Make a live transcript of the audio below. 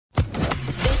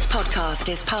podcast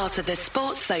is part of the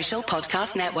Sports Social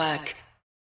Podcast Network.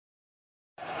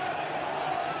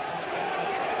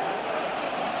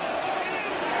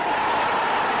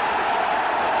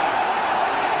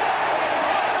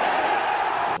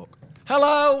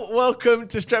 Hello, welcome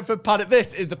to Stretford Paddock.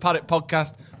 This is the Paddock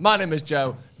Podcast. My name is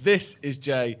Joe. This is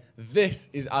Jay. This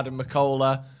is Adam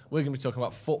McCullough. We're going to be talking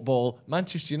about football,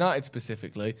 Manchester United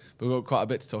specifically, but we've got quite a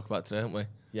bit to talk about today, haven't we?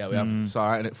 Yeah, we have. It's all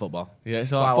right, isn't it, football? Yeah,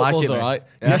 it's all right. Football's all right.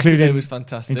 Yeah. Yesterday was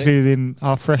fantastic. Including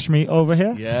our fresh meat over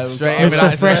here. Yeah, we've Straight got in with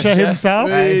Mr. Fresher himself.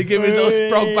 Give his little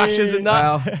sprog bashes and that.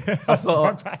 Well, I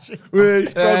thought,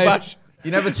 Sprog bash.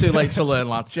 you're never too late to learn,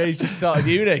 lads. Jay's just started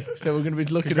uni, so we're going to be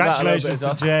looking at that a little bit as Congratulations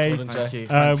well. to Jay. Well done, Thank Jay. you.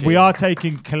 Thank We you. are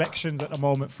taking collections at the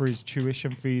moment for his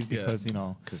tuition fees because, you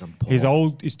know, 'Cause I'm poor.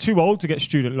 he's too old to get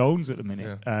student loans at the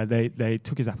minute. They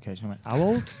took his application. I went, how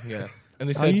old? Yeah. And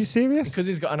they Are said, you serious? because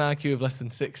he's got an IQ of less than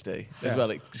 60 as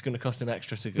well, it's going to cost him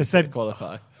extra to They said-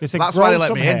 qualify. They said, That's why grow they let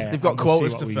some me in. hair They've got and we'll see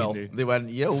quotas what to we fill. can do. They went,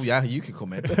 yeah, you can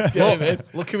come in. Get him in.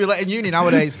 Look who we're letting uni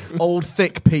nowadays. Old,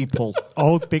 thick people.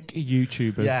 Old, thick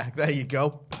YouTubers. Yeah, there you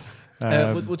go.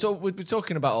 We'll be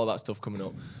talking about all that stuff coming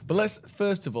up. But let's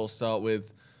first of all start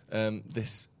with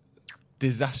this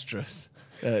disastrous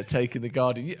take in The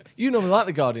Guardian. You normally like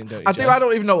The Guardian, don't you, I Jay? do. I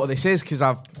don't even know what this is because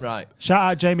I've... Right. Shout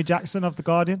out Jamie Jackson of The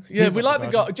Guardian. Yeah, He's we not like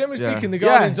The Guardian. Generally Yeah. speaking, The Yeah,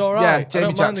 Guardian's all right. yeah, I Jamie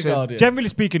don't mind The Jackson. Guardian. Generally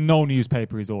speaking, no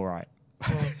newspaper is all right.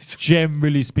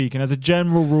 Generally speaking, as a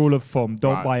general rule of thumb,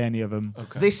 don't Right. buy any of them.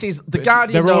 Okay. This is... The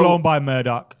Guardian, They're all though- owned by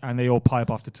Murdoch and they all pipe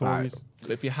off the Tories.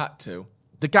 But if you had to,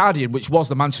 The Guardian, which was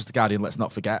the Manchester Guardian, let's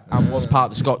not forget, and was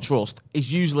part of the Scott Trust,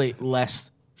 is usually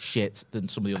less shit than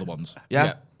some of the other ones. Yeah?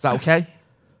 Yeah. Is that okay?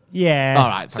 Yeah. All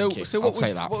right, So, thank you. so I'll what say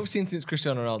we've, that. what we've seen since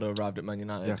Cristiano Ronaldo arrived at Man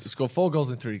United, Yes. he scored 4 goals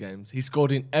in 3 games. He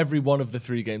scored in every one of the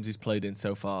 3 games he's played in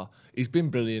so far. He's been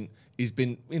brilliant. He's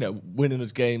been, winning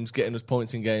us games, getting us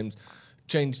points in games.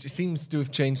 It seems to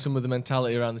have changed some of the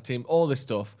mentality around the team, all this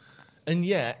stuff. And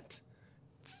yet,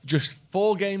 just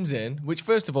 4 games in, which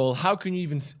first of all, how can you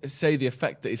even say the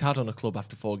effect that he's had on a club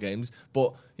after 4 games?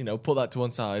 But, put that to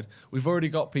one side. We've already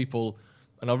got people,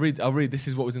 and I'll read, this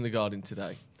is what was in The Guardian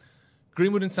today.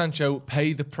 Greenwood and Sancho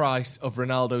pay the price of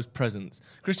Ronaldo's presence.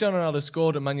 Cristiano Ronaldo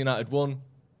scored and Man United won.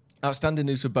 Outstanding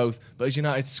news for both, but as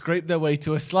United scraped their way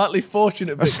to a slightly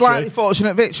fortunate victory. A slightly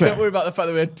fortunate victory. Don't worry about the fact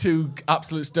that we had 2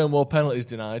 absolute stonewall penalties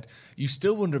denied. You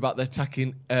still wonder about their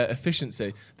attacking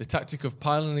efficiency. The tactic of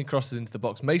piling in crosses into the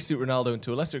box may suit Ronaldo and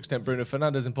to a lesser extent Bruno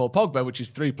Fernandes and Paul Pogba, which is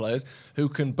 3 players who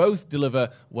can both deliver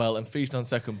well and feast on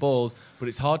second balls, but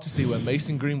it's hard to see where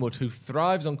Mason Greenwood, who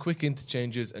thrives on quick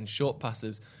interchanges and short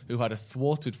passes, who had a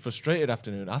thwarted, frustrated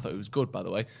afternoon, I thought it was good, by the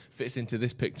way, fits into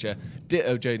this picture.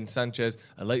 Ditto Jadon Sanchez,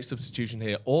 a late substitution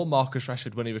here, or Marcus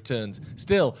Rashford when he returns.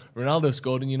 Still, Ronaldo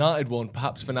scored and United won.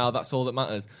 Perhaps for now, that's all that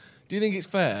matters. Do you think it's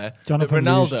fair Jonathan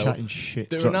that Lewis Ronaldo, chatting shit.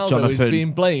 that Jo- Ronaldo is Jonathan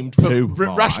being blamed for Poo,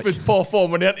 Mark. Rashford's poor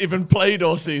form when he hadn't even played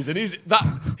all season?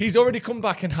 He's already come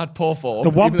back and had poor form. The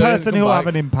one even though he hasn't person come he'll back.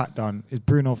 have an impact on is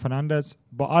Bruno Fernandes,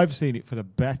 but I've seen it for the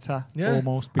better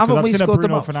almost because Haven't I've we seen a scored the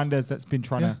Bruno most? Fernandes that's been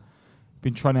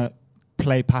trying to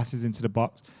play passes into the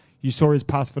box. You saw his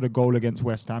pass for the goal against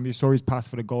West Ham. You saw his pass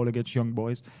for the goal against Young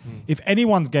Boys. If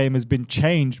anyone's game has been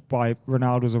changed by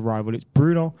Ronaldo's arrival, it's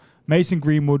Bruno. Mason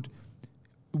Greenwood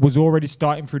was already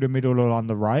starting through the middle or on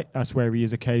the right. That's where he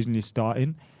is occasionally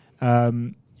starting.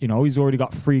 He's already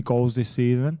got 3 goals this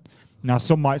season. Now,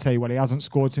 some might say, well, he hasn't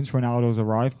scored since Ronaldo's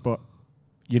arrived, but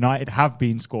United have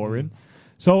been scoring.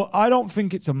 So I don't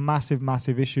think it's a massive,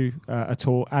 massive issue at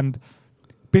all. And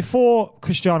before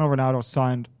Cristiano Ronaldo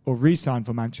signed or re-signed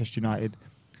for Manchester United,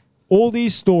 all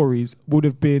these stories would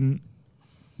have been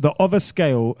the other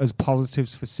scale as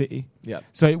positives for City. Yeah.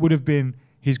 So it would have been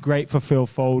he's great for Phil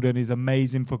Foden, he's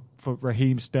amazing for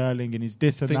Raheem Sterling, and he's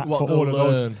this and Think that what for they'll all of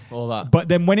those. learn, all that. But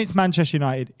then when it's Manchester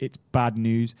United, it's bad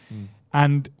news.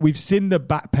 And we've seen the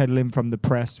backpedaling from the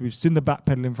press. We've seen the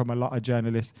backpedaling from a lot of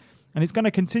journalists. And it's going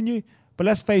to continue. But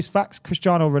let's face facts.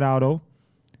 Cristiano Ronaldo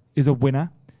is a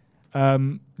winner.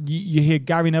 You hear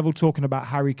Gary Neville talking about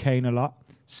Harry Kane a lot.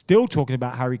 Still talking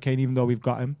about Harry Kane, even though we've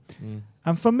got him.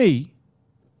 And for me,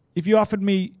 if you offered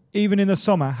me, even in the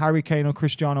summer, Harry Kane or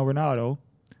Cristiano Ronaldo,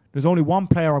 there's only one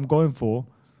player I'm going for,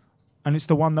 and it's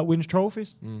the one that wins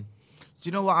trophies. Do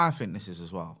you know what I think this is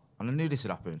as well? And I knew this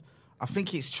would happen. I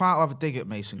think it's trying to have a dig at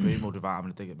Mason Greenwood without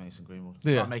having a dig at Mason Greenwood.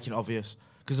 Yeah. Without making it obvious.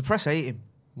 Because the press hate him.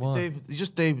 Why? They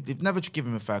just do. They've never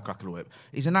given him a fair crack of the whip.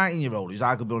 He's a 19-year-old who's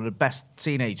arguably one of the best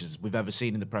teenagers we've ever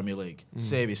seen in the Premier League.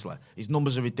 Seriously. His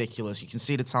numbers are ridiculous. You can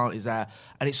see the talent is there.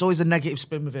 And it's always a negative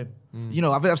spin with him. You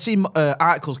know, I've seen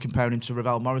articles comparing him to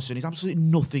Ravel Morrison. He's absolutely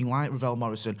nothing like Ravel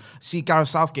Morrison. See Gareth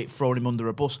Southgate throwing him under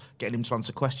a bus, getting him to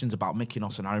answer questions about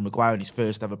Mykonos and Harry Maguire in his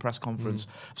first ever press conference.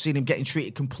 I've seen him getting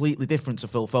treated completely different to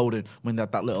Phil Foden when they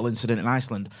had that little incident in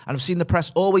Iceland. And I've seen the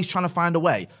press always trying to find a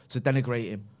way to denigrate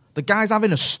him. The guy's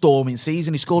having a storming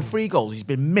season. He scored 3 goals. He's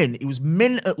been mint. He was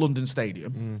mint at London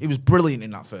Stadium. He was brilliant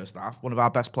in that first half, one of our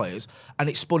best players. And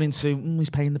it spun into, he's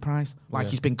paying the price. Like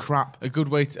he's been crap. A good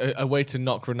way to, a way to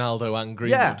knock Ronaldo and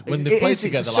Greenwood. When they play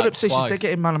together like twice. Stick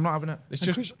it in, man. I'm not having it. It's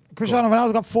just... Cristiano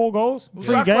Ronaldo's got 4 goals. 3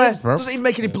 Exactly. games, bro. Doesn't even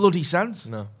make any bloody sense.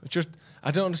 No. It's just...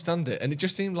 I don't understand it. And it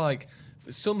just seemed like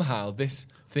somehow this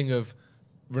thing of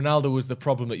Ronaldo was the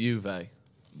problem at Juve...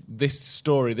 This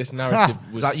story, this narrative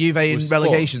was... Is that Juve in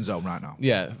relegation zone right now?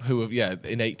 Yeah,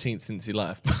 in 18th since he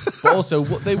left. But also,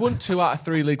 they won 2 out of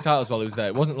 3 league titles while he was there.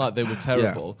 It wasn't like they were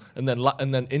terrible. Yeah.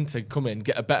 And then Inter come in,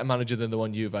 get a better manager than the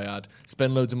one Juve had,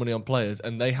 spend loads of money on players,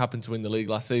 and they happened to win the league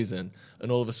last season.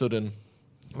 And all of a sudden,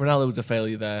 Ronaldo was a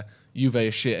failure there. Juve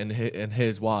is shit, and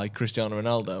here's why, Cristiano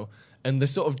Ronaldo. And they're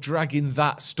sort of dragging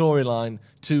that storyline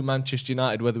to Manchester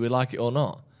United, whether we like it or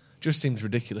not. Just seems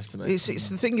ridiculous to me. It's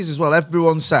the thing is as well,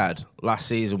 everyone said last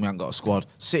season we haven't got a squad.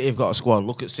 City have got a squad.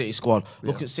 Look at City's squad.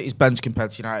 Look at City's bench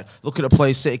compared to United. Look at the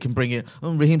players City can bring in.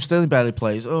 Oh, Raheem Sterling barely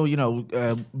plays. Oh,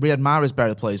 Riyad Mahrez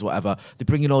barely plays, whatever. They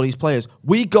bring in all these players.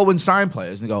 We go and sign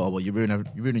players and they go, oh, well, you're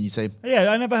ruining your team.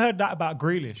 Yeah, I never heard that about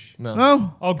Grealish.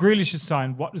 No. Oh, Grealish is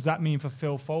signed. What does that mean for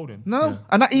Phil Foden? No. Yeah.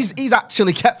 And he's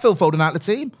actually kept Phil Foden out of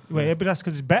the team. Well, yeah, but that's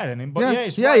because he's better than him.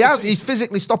 But he has. He's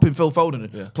physically stopping Phil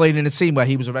Foden playing in a team where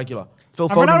he was a regular. Phil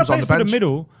Foden was on the bench. Through the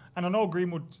middle, and I know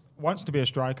Greenwood wants to be a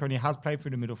striker, and he has played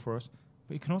through the middle for us.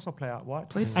 But he can also play out wide.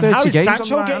 Played 30 and how is games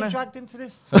Sancho getting dragged into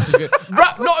this?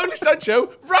 Not only Sancho,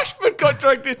 Rashford got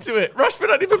dragged into it. Rashford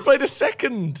hadn't even played a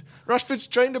second. Rashford's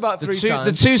trained about 3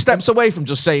 times. The 2 steps away from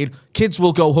just saying kids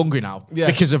will go hungry now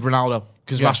because of Ronaldo,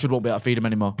 because Rashford won't be able to feed him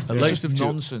anymore. It's just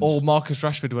nonsense. Or Marcus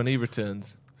Rashford when he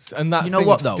returns. And that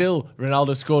still,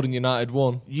 Ronaldo scored and United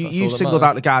won. You singled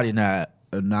out the Guardian there,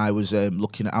 and I was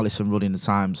looking at Alison Rudd in the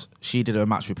Times. She did her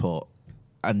match report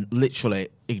and literally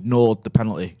ignored the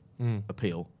penalty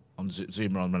appeal on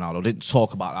Zuma on Ronaldo. Didn't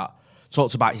talk about that.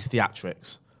 Talked about his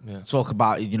theatrics. Yeah. Talk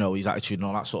about his attitude and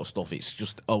all that sort of stuff. It's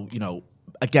just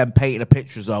again painting a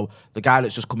picture as though the guy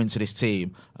that's just come into this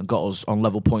team and got us on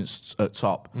level points at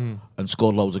top and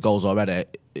scored loads of goals already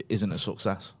isn't a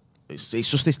success. It's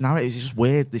just this narrative. It's just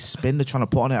weird. This spin they're trying to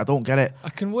put on it. I don't get it. I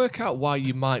can work out why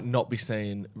you might not be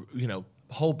saying,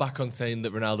 hold back on saying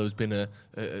that Ronaldo's been a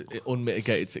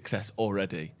unmitigated success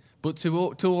already. But to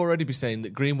already be saying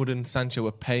that Greenwood and Sancho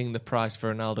are paying the price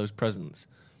for Ronaldo's presence,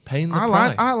 price.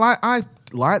 I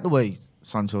like the way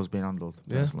Sancho's being handled.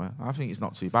 Personally. I think it's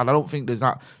not too bad. I don't think there's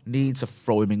that need to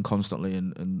throw him in constantly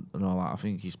and all that. I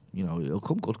think he's he'll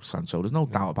come good, Sancho. There's no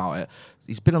doubt about it.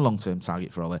 He's been a long-term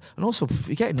target for all that. And also,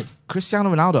 forgetting that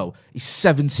Cristiano Ronaldo is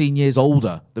 17 years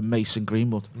older than Mason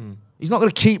Greenwood. He's not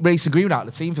going to keep Mason Greenwood out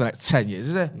of the team for the next 10 years,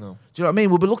 is he? No. Do you know what I mean?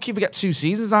 We'll be lucky if we get 2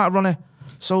 seasons out of Ronnie.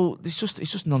 So it's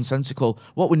just nonsensical.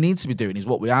 What we need to be doing is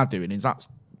what we are doing, is that's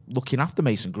looking after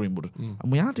Mason Greenwood,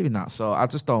 and we are doing that. So I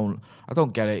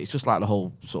don't get it. It's just like the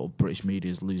whole sort of British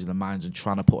media is losing their minds and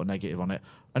trying to put a negative on it.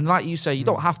 And like you say, you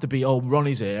don't have to be,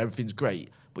 Ronnie's here, everything's great,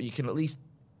 but you can at least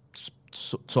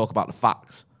talk about the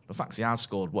facts. The facts he has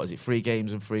scored, 3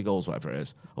 games and 3 goals, whatever it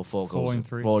is, or 4 goals,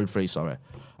 4 and 3, sorry.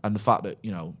 And the fact that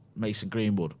Mason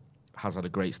Greenwood has had a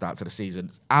great start to the season,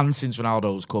 and since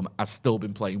Ronaldo's come, has still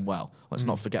been playing well. Let's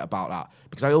not forget about that.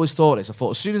 Because I always thought this. I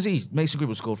thought as soon as Mason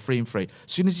Greenwood scored 3 and 3,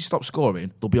 as soon as he stopped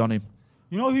scoring, they'll be on him.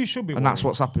 You know who should be And that's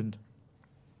what's happened.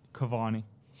 Cavani.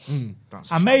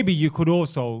 And maybe you could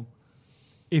also,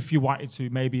 if you wanted to,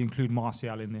 maybe include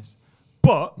Martial in this.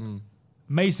 But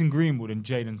Mason Greenwood and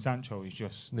Jadon Sancho is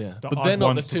just but they're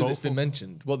not the 2 that's been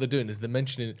mentioned. What they're doing is they're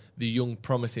mentioning the young,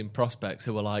 promising prospects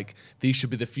who are like, these should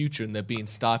be the future, and they're being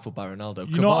stifled by Ronaldo.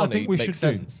 You know what I think we makes should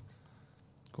sense. do?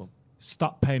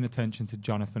 Stop paying attention to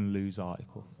Jonathan Liu's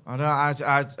article.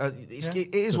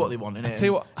 It is what they want, isn't it? I tell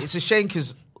you what, it's a shame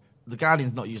because the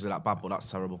Guardian's not usually that bad, but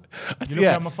that's terrible. You look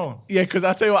at my phone? Yeah, because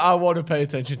I tell you what I want to pay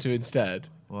attention to instead.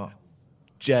 What?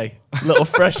 Jay, little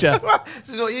fresher.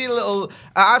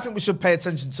 I think we should pay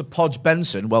attention to Podge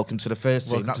Benson. Welcome to the first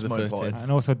team. That's more important.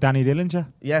 And also Danny Dillinger.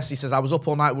 Yes, he says, I was up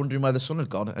all night wondering where the sun had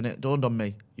gone, and it dawned on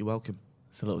me. You're welcome.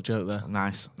 It's a little joke there.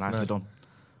 Nicely done.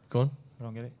 Go on. I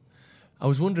don't get it. I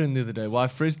was wondering the other day why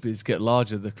frisbees get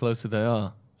larger the closer they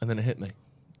are, and then it hit me.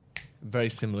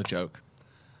 Very similar joke.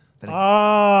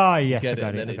 Ah, yes, Get I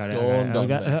got it, it. then I it got dawned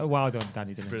on it. me. Well done,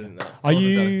 Danny Dillinger. Brilliant, that. Are Well done,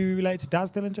 you Danny. related to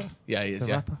Daz Dillinger? Yeah, he is. The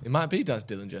Yeah, rapper? it might be Daz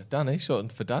Dillinger. Danny,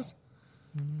 shortened for Daz.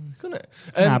 Couldn't it?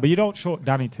 Nah, but you don't short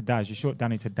Danny to Daz. You short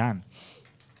Danny to Dan.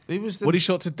 Who was the? what he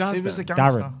short to Daz Who was the then?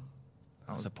 gangster? Darren.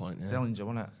 That's the point. Yeah. Dillinger,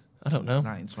 wasn't it? I don't know.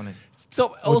 1920s.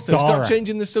 Stop Dara.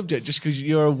 changing the subject just because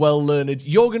you're a well-learned.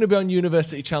 You're going to be on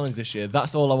University Challenge this year.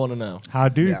 That's all I want to know. How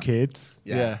do Yeah. kids?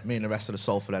 Yeah. Me and the rest of the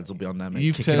Salford heads will be on there, mate.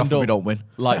 You've Kicking turned off if we up don't win.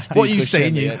 like Steve What are you Buscemi,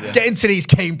 saying, you? ain't you? Get into these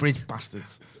Cambridge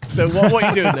bastards. So what are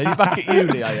you doing then? You're back at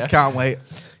uni, are you? Can't wait.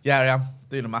 Yeah, I am.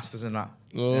 Doing a Masters in that.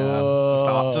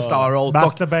 Oh. Yeah, just our old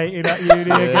Masturbating at uni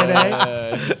again, eh?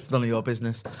 Yes. It's none of your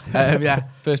business. Yeah.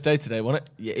 First day today, wasn't it?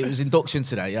 Yeah, it was induction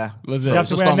today, yeah. Was You it? have to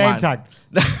Just wear a name online. tag.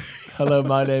 Hello,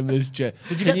 my name is Jay.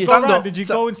 Did you Can get you so stand round? up? Did you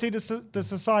So- go and see the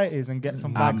societies and get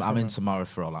some bags? I'm from in them? tomorrow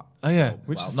for all that. Oh yeah.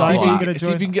 Which Well, society not are you all going to See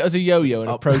if you join? can get us a yo-yo and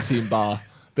a Oh. protein bar.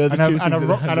 They're the And a- two and things a that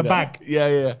ro- are hanging and a out. bag.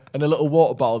 Yeah. And a little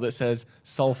water bottle that says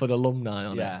Salford alumni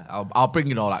on it. Yeah, I'll bring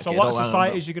in all that. So kid. what Don't-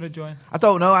 societies are you going to join? I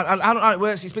don't know. I don't know how it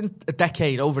works. It's been a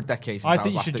decade, over a decade since I I think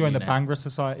was you last should at join the uni. Bangra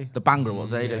Society. The Bangor,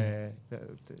 what they do. Yeah,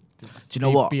 Do you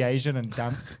know what? Be Asian and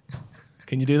dance.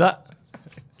 Can you do that?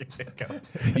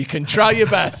 You can try your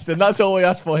best, and that's all we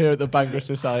ask for here at the Bangor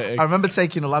Society. I remember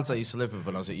taking the lads I used to live with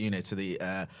when I was at uni to the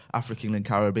African and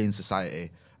Caribbean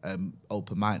Society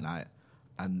open mic night,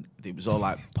 and it was all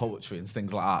like poetry and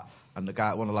things like that. And the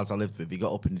guy, one of the lads I lived with, he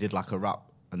got up and he did like a rap,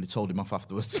 and they told him off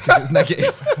afterwards because it's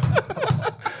negative.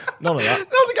 None of that.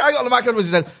 No, the guy got on the mic afterwards.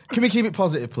 He said, "Can we keep it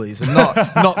positive, please, and not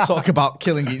talk about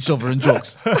killing each other and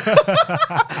drugs?"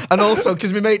 And also,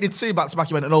 because we made it two back to back,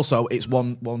 he went, and also it's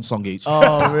one song each.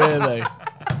 Oh, really?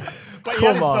 But he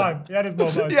had his time. He had his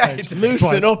moment. on Yeah, stage.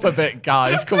 Loosen up a bit,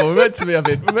 guys. Come on, we're meant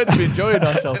to be enjoying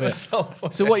ourselves here.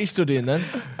 So what are you studying then?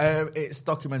 It's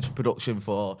documentary production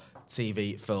for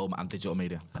TV, film, and digital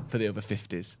media. For the over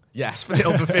 50s. Yes, for the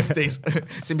over 50s.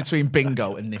 It's in between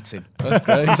bingo and knitting. That's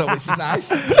great. So, which is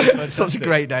nice. Such a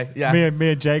great day. Yeah.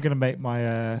 Me and Jay going to make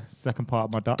my second part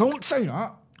of my doc. Don't say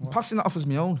that. I'm passing that off as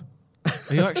my own.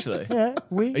 Are you actually? Yeah,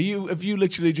 Have you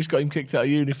literally just got him kicked out of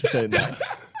uni for saying that?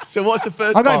 So what's the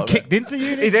first I got him part of it? kicked into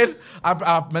uni. He did.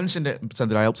 I mentioned it and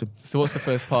pretended I helped him. So what's the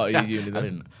first part of your uni I then?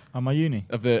 didn't. On my uni.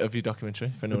 Of your documentary?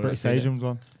 For The anyone British that's seen it? Asians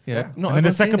one. Yeah. Not And then the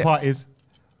everyone's seen second it. part is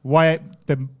why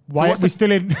what's are we the-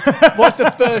 still in? What's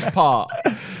the first part?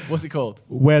 What's it called?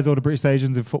 Where's all the British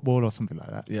Asians in football or something like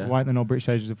that? Yeah. Why aren't there no British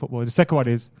Asians in football? The second one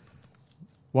is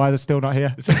why are they still not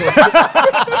here?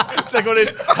 Second one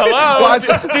is hello. Why is-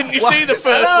 Didn't you why- see the first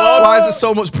Why one? is there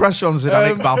so much pressure on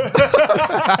Zidane Iqbal?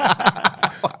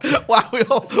 Why are we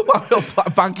all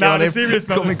banking Now, on the him? serious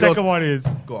note, the Coming second good. one is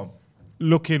Go on.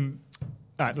 looking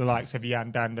at the likes of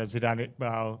Jan Danda, Zidane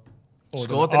Iqbal, or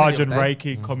Scored, the didn't he, Arjun up there?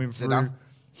 Reiki coming through Zidane.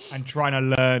 and trying to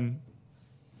learn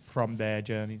from their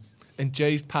journeys. And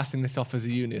Jay's passing this off as a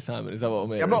uni assignment. Is that what I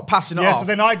mean? I'm not passing it Yeah, off. so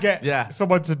then I get Yeah.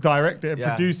 someone to direct it and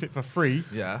Yeah. produce it for free,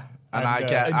 Yeah. And, And, I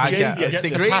get, and I Jay get gets a to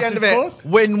degree pass at the end of his it. course.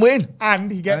 Win-win. and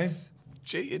he gets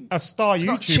cheating. a star It's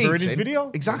not YouTuber in his cheating.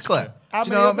 video. Exactly. How Do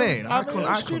you know what I many mean? other- I how couldn't, many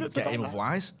I other couldn't students get have in done that?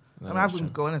 otherwise. I mean, I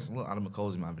wouldn't go in and say, look, Adam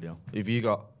McCall's in my video. If you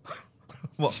got,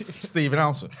 what, Stephen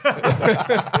Houser?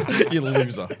 You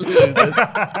loser. Losers.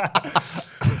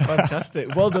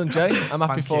 Fantastic. Well done, Jay. I'm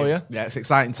happy Thank for you. Yeah, it's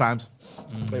exciting times.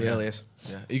 It really is.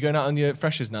 Yeah. Are you going out on your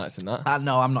freshers' nights and that?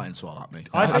 No, I'm not into all that, mate.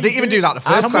 I I think didn't even you- do that the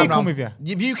Can first we time come round. with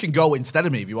you? You can go instead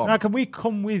of me if you want. Now, can we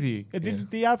come with you? Do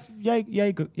you have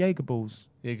Jaeger balls?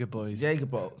 Jaeger boys. Jaeger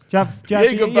boat. Do you have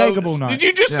Jaeger Jaeger ball boats. nights? Did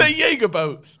you just Yeah. say Jaeger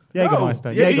boats?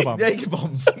 Jägermeister, Jaeger bomb. Jaeger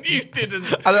bombs. You didn't.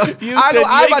 I've said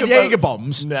had Jaeger boats.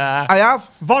 bombs. Nah. I have.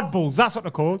 VOD balls, that's what they're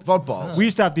called. VOD balls. We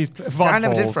used to have these See, VOD I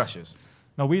never balls. did freshers.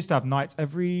 No, we used to have nights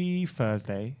every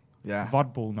Thursday. Yeah.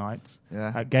 VOD ball nights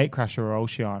Yeah. at Gatecrasher or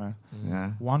Oceana.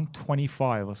 Yeah.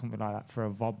 125 or something like that for a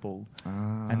VOD ball.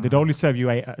 Ah. And they'd only serve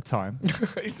you 8 at a time.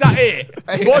 Is that it?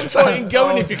 What's the point in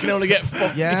going if you can only get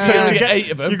Yeah. if you can only get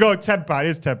 8 of them? You go £10,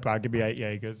 here's £10, give me 8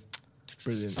 Jaegers.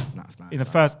 Brilliant. That's nice. In the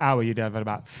first hour, you'd have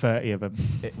about 30 of them.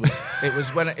 It was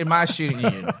when in my student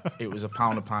union, it was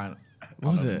 £1 a pint.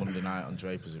 What was on a it? Monday night on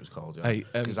Drapers, it was called. Yeah. Hey,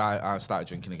 Because I started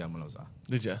drinking again when I was there.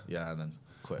 Did you? Yeah, and then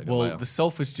quit again Well, later. the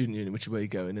Salford Student Union, which is where you're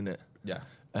going, isn't it? Yeah.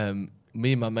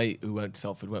 Me and my mate who went to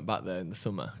Salford went back there in the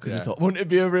summer because we Yeah. thought, wouldn't it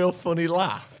be a real funny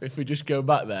laugh if we just go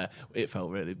back there? It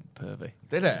felt really pervy.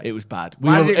 Did it? It was bad.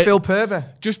 Why did it feel pervy?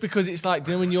 Just because it's like,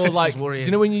 do you know when you're This is like, do worrying.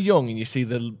 you know when you're young and you see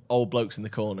the old blokes in the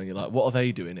corner and you're like, what are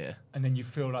they doing here? And then you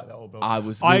feel like that old I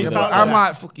was. I we were felt like I'm that.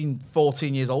 like fucking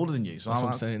 14 years older than you. So That's I'm what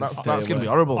I'm like, saying, That's, stay going to be away.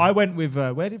 horrible. I went with,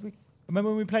 where did we?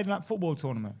 Remember when we played in that football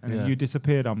tournament and Yeah. then you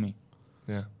disappeared on me?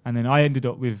 Yeah. And then I ended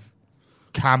up with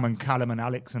Cam and Callum and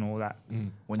Alex and all that.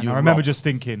 when And you I were remember robbed. just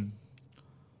thinking,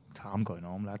 I'm going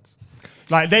home, lads.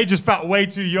 Like, they just felt way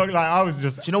too young. Like, I was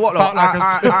just... Do you know what, though? felt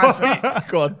like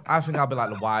Go on. I think I'll be like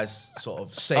the wise sort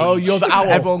of sage. Oh, you're the owl.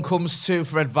 Everyone comes to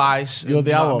for advice. You're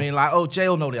the you know owl. what I mean, like, Jay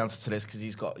will know the answer to this because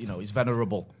he's got, he's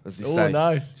venerable, as they Oh, say.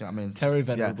 nice. Do you know what I mean? Terry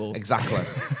Venables. Yeah, exactly.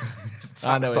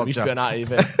 I know him. He's Dodger. going out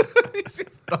of it.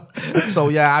 So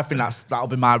yeah, I think that'll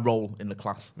be my role in the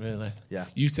class. Really? Yeah.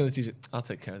 Utilities. I'll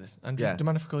take care of this. Andrew, Yeah. do you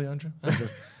mind if I call you Andrew? Andrew,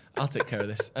 I'll take care of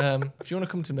this. If you want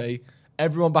to come to me,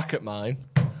 everyone back at mine,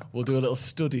 we'll do a little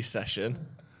study session.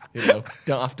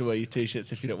 Don't have to wear your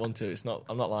t-shirts if you don't want to.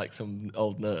 I'm not like some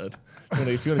old nerd.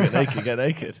 If you want to get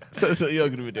naked. That's what you're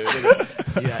going to be doing, isn't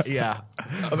it? Yeah.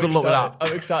 Good luck with that.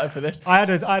 I'm excited for this. I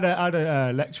had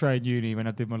a lecturer in uni when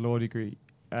I did my law degree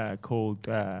called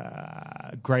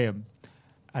Graham.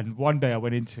 And one day I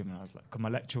went into him and I was like, 'cause my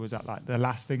lecture was at like the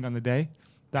last thing on the day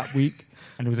that week.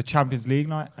 And it was a Champions League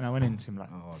night. And I went into him like,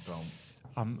 Oh,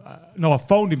 don't. no, I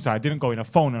phoned him, so I didn't go in. I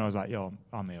phoned and I was like, yo,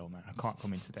 I'm ill, man. I can't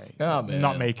come in today. Yeah, I'm I'm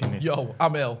not ill. making this. Yo,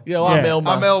 I'm ill. Yo, I'm Yeah. ill,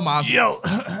 man. I'm ill, man. Yo.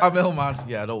 I'm ill, man.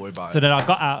 Yeah, don't worry about So it. then I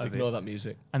got out of Ignore it. that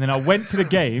music. And then I went to the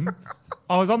game.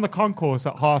 I was on the concourse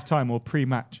at half time or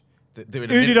pre-match. Doing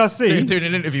Who did I see? Doing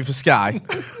an interview for Sky.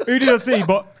 Who did I see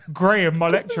but Graham, my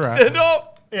lecturer? No!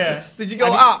 Yeah. Did you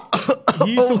go out?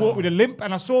 He used to walk with a limp,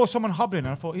 and I saw someone hobbling,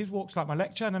 and I thought, he walks like my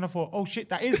lecturer. And then I thought, oh, shit,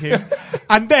 that is him.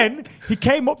 And then he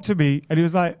came up to me, and he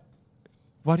was like,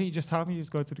 why didn't you just tell me you was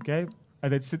going to the game?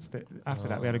 And then after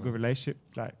that, we had a good relationship.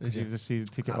 Like, Did he you? was a season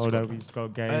ticket holder. We used to go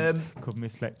to games, could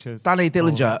miss lectures. Danny all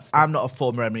Dillinger, that stuff. I'm not a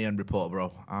former MEN reporter,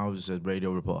 bro. I was a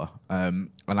radio reporter. And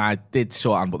I did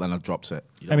shorthand, but then I dropped it.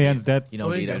 You don't MEN's need- dead. You don't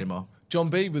There you need it go. anymore. John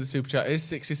B with the super chat is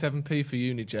 67p for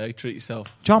uni, Jay. Treat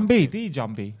yourself. John B, the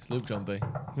John B. It's Luke John B.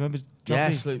 Remember John Yeah,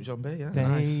 B? Sloop John B, yeah. They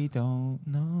Nice. don't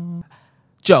know.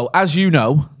 Joe, as you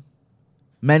know,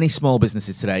 many small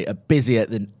businesses today are busier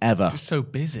than ever. Just so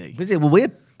busy. Busy? Well,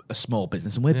 we're a small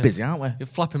business and we're Yeah. busy, aren't we? You're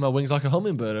flapping my wings like a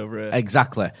hummingbird over here.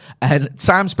 Exactly. And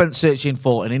time spent searching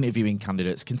for and interviewing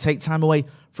candidates can take time away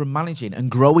from managing and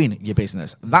growing your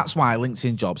business. That's why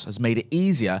LinkedIn Jobs has made it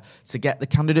easier to get the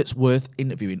candidates worth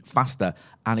interviewing faster,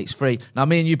 and it's free. Now,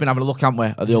 me and you've been having a look, haven't we,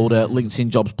 at the older LinkedIn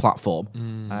Jobs platform.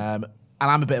 And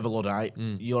I'm a bit of a Luddite.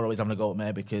 You're always having a go at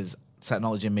me because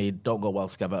technology and me don't go well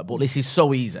together. But this is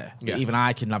so easy. Yeah. Even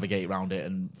I can navigate around it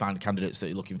and find candidates that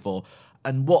you're looking for.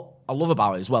 And what I love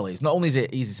about it as well is not only is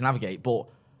it easy to navigate, but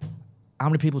how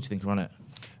many people do you think are on it?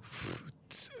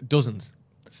 Dozens.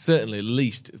 Certainly at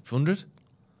least 100,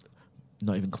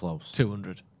 Not even close.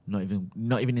 200. Not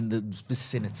even in the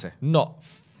vicinity. Not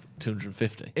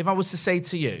 250. If I was to say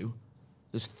to you,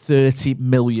 there's 30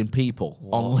 million people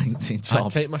on LinkedIn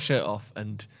Jobs. I'd take my shirt off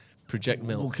and project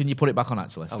Well, milk. can you put it back on,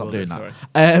 actually? Stop will doing do,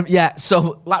 that. Yeah,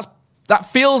 so that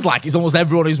feels like it's almost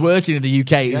everyone who's working in the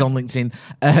UK is on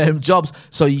LinkedIn Jobs.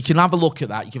 So you can have a look at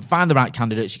that. You can find the right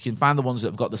candidates. You can find the ones that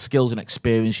have got the skills and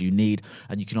experience you need.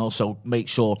 And you can also make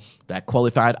sure they're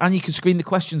qualified. And you can screen the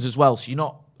questions as well. So you're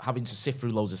not having to sift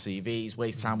through loads of CVs,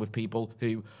 waste time with people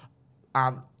who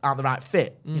aren't the right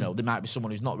fit. You know, there might be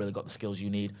someone who's not really got the skills you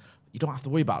need. You don't have to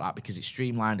worry about that because it's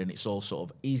streamlined and it's all sort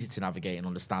of easy to navigate and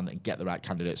understand and get the right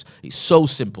candidates. It's so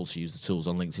simple to use the tools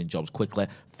on LinkedIn Jobs quickly,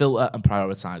 filter and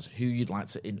prioritize who you'd like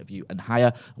to interview and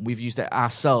hire. And we've used it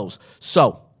ourselves.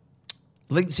 So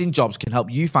LinkedIn Jobs can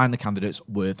help you find the candidates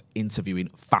worth interviewing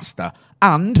faster.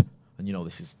 And you know,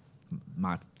 this is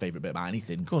my favorite bit about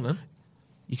anything. Go on then.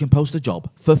 You can post a job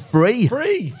for free.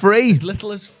 Free. As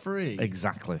little as free.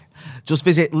 Exactly. Just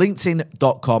visit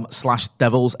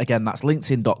linkedin.com/devils. Again, that's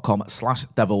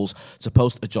linkedin.com/devils to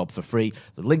post a job for free.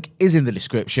 The link is in the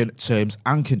description. Terms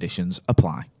and conditions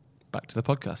apply. Back to the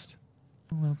podcast.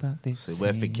 About this So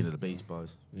we're thinking of the Beach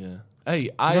Boys. Yeah. Hey,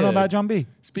 I don't know about John B.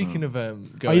 Speaking of going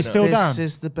Are you still out- down? This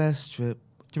is the best trip.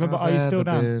 Do you remember Are You Still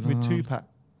Down with Tupac?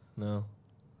 No.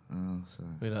 Oh, sorry.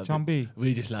 We like John B.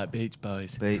 We just like Beach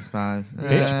Boys. Beach Boys.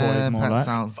 Beach Boys more Pet like.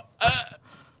 Sound.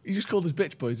 You just called us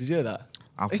Bitch Boys. Did you hear that?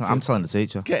 I'm telling the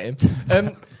teacher. Get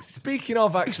him. Speaking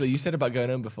of, actually, you said about going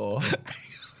home before.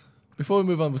 Before we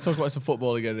move on, we'll talk about some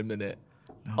football again in a minute.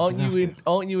 Aren't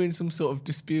you in some sort of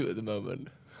dispute at the moment?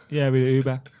 Yeah, with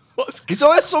Uber. What's There's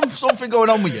always something going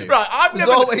on with you. Right, There's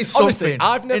always honestly, something.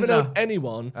 I've never in known there.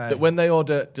 anyone that when they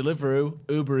order Deliveroo,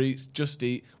 Uber Eats, Just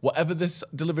Eat, whatever this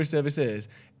delivery service is,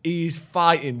 he's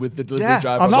fighting with the delivery Yeah,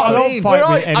 driver. I'm not That's what I allowed mean. to fight Where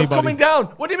are with you? I'm anybody. coming down.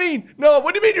 What do you mean? No,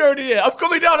 what do you mean you're already here? I'm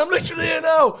coming down. I'm literally here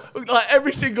now. Like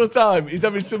every single time, he's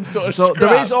having some sort of So scrap.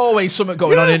 there is always something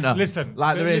going on, isn't there? Listen,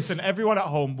 like there is. listen. Everyone at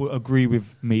home will agree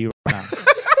with me right now,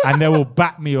 and they will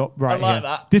back me up right I like here.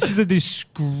 that. This is a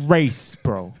disgrace,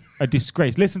 bro. A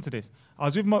disgrace. Listen to this. I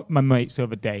was with my mates the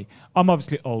other day. I'm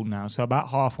obviously old now, so about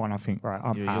half one, I think. Right,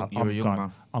 I'm You're a out. young I'm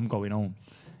man. I'm going home.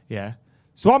 Yeah.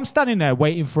 So I'm standing there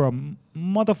waiting for a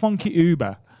motherfunky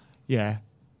Uber. Yeah.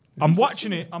 I'm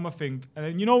watching it on my thing. And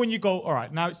then you know when you go, all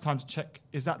right, now it's time to check,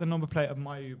 is that the number plate of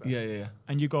my Uber? Yeah.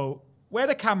 And you go, where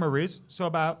the camera is, so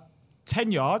about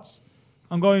 10 yards,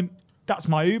 I'm going, that's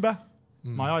my Uber.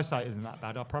 My eyesight isn't that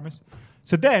bad, I promise.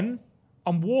 So then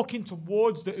I'm walking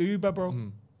towards the Uber,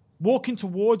 bro. Walking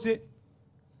towards it.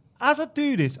 As I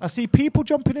do this, I see people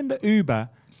jumping in the Uber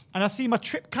and I see my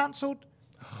trip cancelled.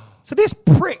 So this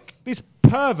prick, this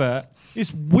pervert,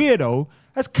 this weirdo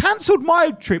has cancelled my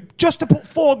trip just to put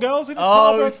 4 girls in his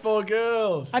car. Oh, it's 4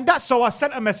 girls. And that's so I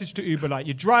sent a message to Uber like,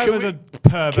 your driver's a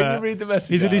pervert. Can you read the message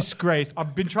He's a out? disgrace.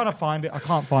 I've been trying to find it. I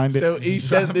can't find it. So he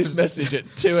sent this message at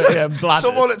 2 a.m. bladdered.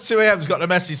 Someone at 2 a.m.'s got a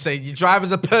message saying your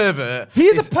driver's a pervert. He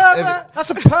is a pervert. That's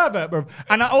a pervert, bro.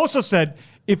 And I also said,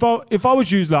 if I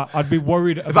was you, like, I'd be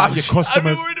worried about your customers. I'd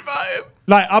be worried about him.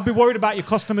 Like, I'd be worried about your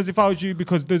customers if I was you,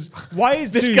 because why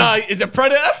is This guy is a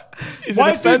predator? He's why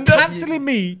an is dude offender? cancelling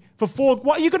me for 4?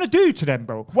 What are you going to do to them,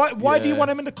 bro? Why do you Yeah.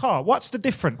 want him in the car? What's the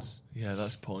difference? Yeah,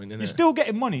 that's the point, isn't You're it? still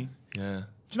getting money. Yeah. Do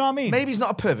you know what I mean? Maybe he's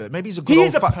not a pervert. Maybe he's a good He old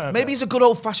is a pervert. Maybe he's a good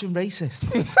old-fashioned racist.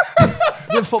 You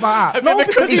ever thought about that? Have you ever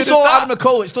because considered He saw that? Adam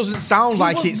McCall. Doesn't sound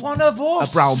like was it's one of us.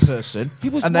 a brown person. He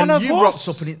was and then one of you us.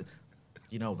 rocked up and it.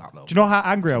 You know that though. Do you know how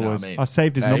angry I know was? what I mean? I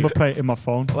saved his There you number go. plate in my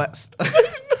phone. Let's.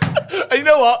 And you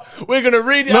know what? We're going to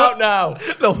read it out now.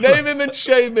 Name him and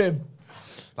shame him.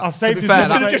 I saved be his fair,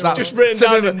 number that's plate. just written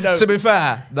down in notes. To be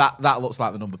fair, that looks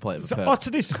like the number plate of It's a an pervert. utter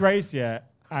disgrace, yeah.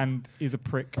 And he's a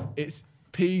prick. It's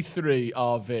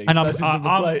P3RV. And That's his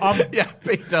number plate. Yeah,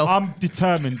 Peter. I'm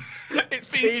determined it's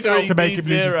P3 to make him lose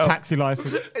his D0. taxi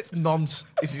license. It's nonce.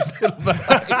 This is the number.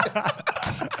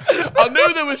 I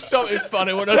knew there was something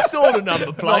funny when I saw the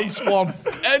number plate. Nonce one.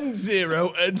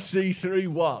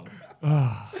 N0NC31.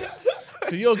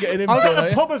 So you're getting him I was done, at are the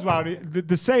you? pub as well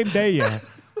the same day, yeah.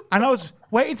 And I was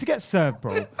waiting to get served,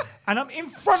 bro. And I'm in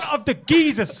front of the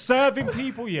geezer serving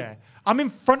people, yeah. I'm in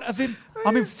front of him.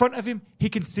 He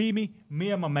can see me.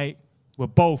 Me and my mate were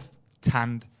both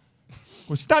tanned.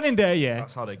 We're standing there, yeah.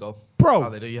 That's how they go. Bro. That's how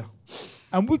they do you.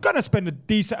 And we're going to spend a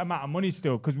decent amount of money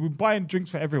still because we're buying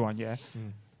drinks for everyone, yeah.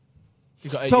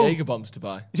 You've got 8 So- Jaeger bombs to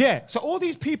buy. Yeah, so all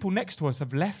these people next to us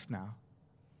have left now.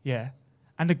 Yeah.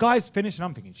 And the guy's finished, and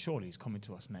I'm thinking, surely he's coming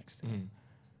to us next.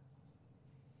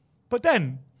 But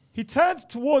then he turns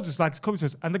towards us like he's coming to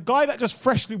us, and the guy that just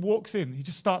freshly walks in, he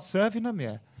just starts serving them,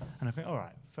 yeah. And I think, all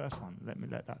right, first one,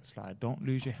 let that slide. Don't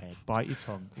lose your head. Bite your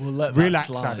tongue. We'll let that relax,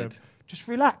 slide. Adam. Just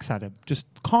relax, Adam. Just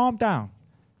calm down.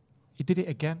 He did it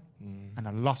again, and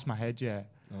I lost my head, yeah.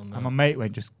 Oh, no. And my mate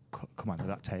went, just come on, there's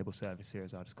that table service here,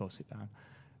 so I'll just go sit down.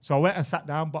 So I went and sat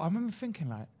down, but I remember thinking,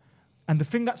 like, and the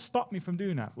thing that stopped me from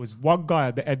doing that was one guy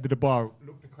at the end of the bar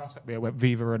looked across at me and went,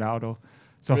 Viva Ronaldo.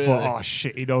 So I thought, Really? oh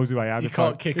shit, he knows who I am. You If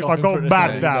can't I, kick if off I in go front of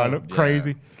mad somebody, now, I go, look yeah,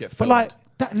 crazy. get But filmed. like,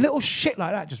 that little shit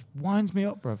like that just winds me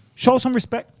up, bro. Show some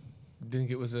respect. You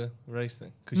think it was a race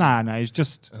thing? 'Cause Nah, he's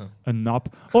just a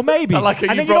knob. Or maybe. I like how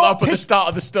and you then brought know that what up at the pissed- start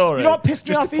of the story. You know what pissed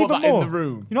me just off to put even that more? in the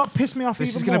room. You know what pissed me off This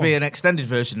even is more? going to be an extended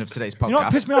version of today's podcast. You know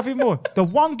what pissed me off even more? The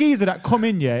one geezer that come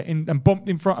in, yeah, and bumped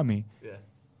in front of me. Yeah.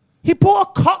 He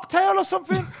bought a cocktail or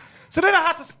something. So then I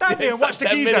had to stand there and It's watch the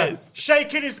like 10 geezer minutes.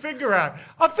 shaking his finger out.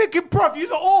 I'm thinking, bruv,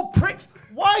 you are all pricks.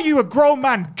 Why are you a grown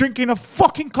man drinking a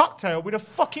fucking cocktail with a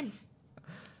fucking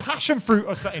passion fruit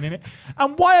or something in it?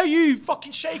 And why are you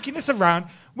fucking shaking this around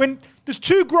when there's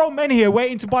 2 grown men here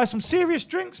waiting to buy some serious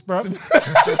drinks, bruv?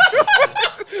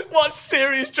 What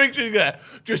serious drinks are you going to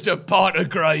Just a pint of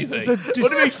gravy. It's a What do you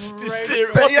mean disgrace.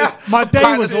 serious? But yeah, My day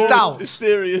pint was of all- stout. A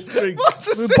serious drink.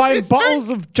 We're buying bottles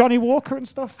of Johnny Walker and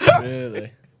stuff.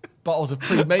 Really? Bottles of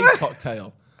pre-made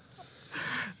cocktail.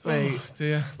 Wait, Oh,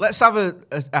 dear. let's have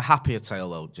a happier tale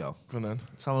though, Joe. Go on.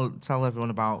 Tell everyone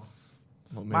about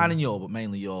What mean? mine and your, but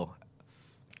mainly your.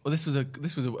 Well, this was a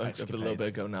little bit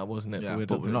ago now, wasn't it? Yeah, we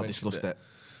but don't we've not mention discussed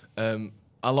it.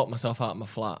 I locked myself out of my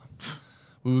flat.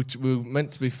 we were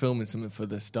meant to be filming something for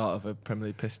the start of a Premier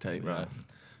League piss tape, right?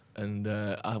 And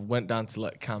I went down to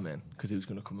let Cam in because he was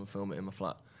going to come and film it in my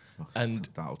flat. And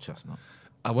That old chestnut.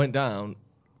 I went down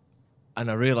and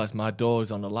I realised my door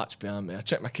was on the latch behind me. I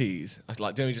checked my keys. I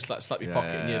don't you just like slap your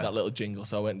pocket and you hear that little jingle.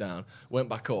 So I went down, went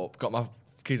back up, got my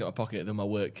keys out of my pocket, then my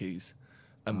work keys.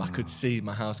 And I could see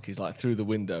my house keys like through the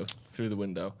window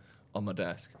on my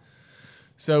desk.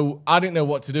 So I didn't know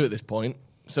what to do at this point.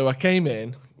 So I came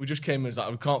in. We just came in. It's like,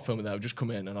 we can't film it there. We just come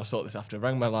in and I'll sort this after.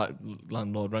 Rang my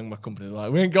landlord, rang my company. They're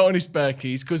like, we ain't got any spare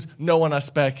keys because no one has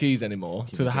spare keys anymore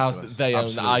to the house that they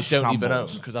own that I don't even own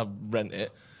because I rent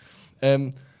it.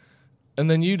 And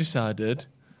then you decided,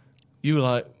 you were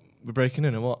like, We're breaking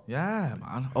in or what? Yeah,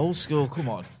 man. Old school, come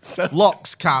on.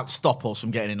 Locks can't stop us from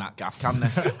getting in that gaff, can they?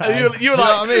 You were Do you know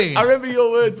like, what I mean? I remember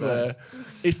your words were,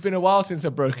 it's been a while since I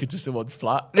broke into someone's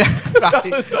flat. That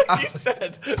was what you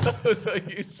said. That was what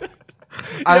you said.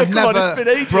 I've come on, never it's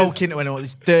been ages. broke into anyone.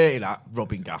 It's dirty, that,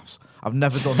 rubbing gaffs. I've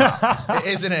never done that. It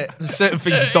is, isn't it? There's certain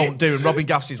things you don't do, and robbing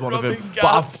gaffs is one of them. Robbing But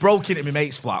I've gaffs. broken into my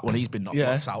mate's flat when he's been knocked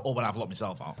Yeah. out, or when I've locked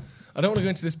myself out. I don't want to go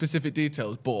into the specific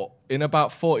details, but in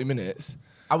about 40 minutes,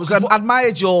 I was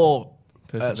admired your...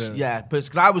 Perseverance.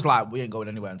 because I was like, we ain't going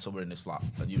anywhere until we're in this flat.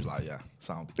 And you was like, yeah,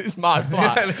 sound. it's my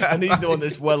flat, and he's the one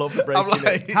that's well up for breaking I'm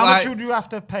like, in. How much would you have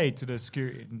to pay to the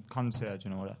security and concierge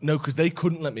and all that? No, because they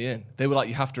couldn't let me in. They were like,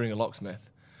 you have to ring a locksmith.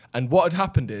 And what had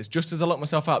happened is, just as I locked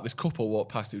myself out, this couple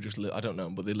walked past who just I don't know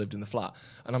them, but they lived in the flat.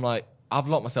 And I'm like, I've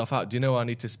locked myself out. Do you know I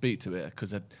need to speak to it?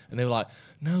 And they were like,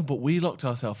 no, but we locked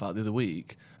ourselves out the other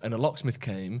week, and a locksmith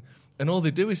came, and all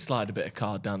they do is slide a bit of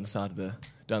card down the side of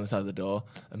the door.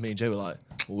 And me and Jay were like,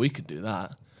 well, we could do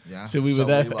that. Yeah. So we were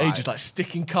there for ages, like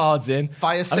sticking cards in,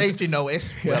 Fire safety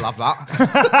notice. We'll have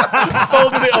that.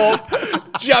 folding it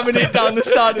up, jamming it down the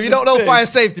side. If you don't know fire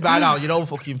safety by now, you don't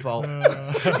fucking fault.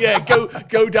 Yeah,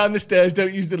 go down the stairs.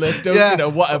 Don't use the lift.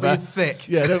 Don't whatever. Something thick.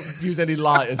 Yeah, don't use any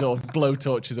lighters or blow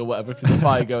torches or whatever if there's a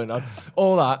fire going on.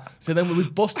 All that. So then we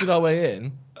busted our way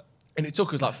in, and it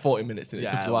took us like 40 minutes, and it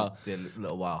took us a while. A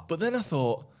little while. But then I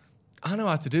thought, I know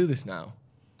how to do this now.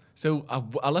 So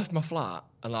I left my flat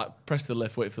and like pressed the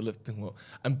lift, wait for the lift thing up,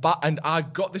 and I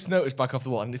got this notice back off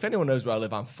the wall. And if anyone knows where I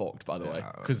live, I'm fucked, by the way.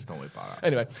 Because don't worry about that.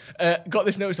 anyway, got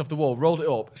this notice off the wall, rolled it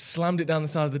up, slammed it down the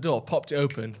side of the door, popped it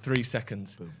open. 3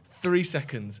 seconds. Boom. 3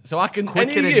 seconds. So I can.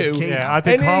 quicker Any than of his you, key. Yeah, I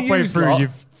think any of halfway yous through lot-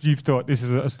 you've thought this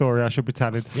is a story I should be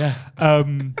telling. Yeah.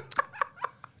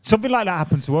 Something like that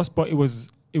happened to us, but it was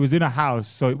in a house,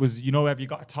 so it was, you know, have you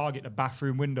got to target the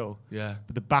bathroom window? Yeah.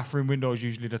 But the bathroom window is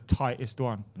usually the tightest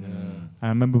one. Yeah. And I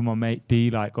remember my mate D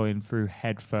like going through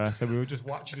head first, and we were just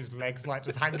watching his legs like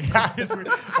just hanging out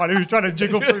while he was trying to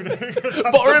jiggle through.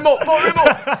 Butter him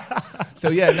up. So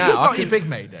yeah, now I Not your can. big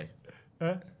mate,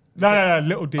 eh? No,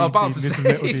 little D. I'm about D, to listen, say,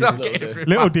 little he's D, not little getting D. through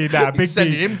Little that. D, nah, He's big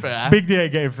sending D. him for that. Big D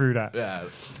ain't getting through that. Yeah.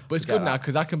 But it's good now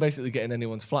because I can basically get in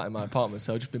anyone's flat in my apartment.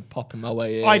 So I've just been popping my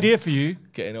way in. Idea for you.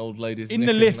 Getting old ladies In the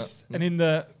knickers lifts and and in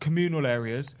the communal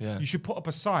areas, Yeah. you should put up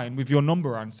a sign with your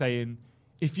number on saying,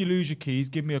 if you lose your keys,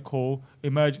 give me a call,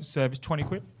 emergency service, 20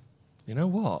 quid. that. You know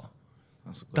what?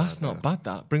 That's, a good That's idea. not bad.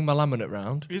 That bring my laminate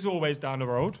round. It is always down the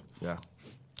road. Yeah.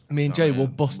 Me and Jay will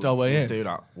bust our way We'll in. do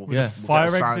that. We'll Yeah. we'll Fire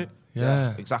get a sign. exit.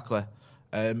 Yeah. Exactly.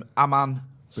 Aman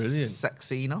Brilliant.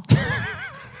 Sexina.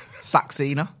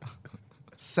 Saxina.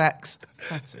 Sex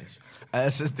fetish.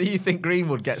 Says, do you think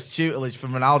Greenwood gets tutelage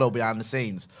from Ronaldo behind the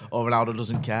scenes, or Ronaldo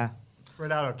doesn't care?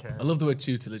 Ronaldo cares. I love the word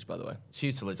tutelage, by the way.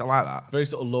 Tutelage, I like that. Very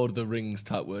sort of Lord of the Rings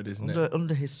type word, isn't it?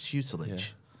 Under his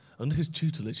tutelage. Under his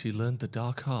tutelage, he learned the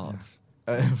dark arts.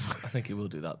 I think he will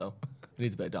do that though. He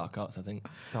needs a bit of dark arts, I think.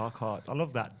 Dark arts. I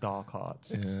love that, dark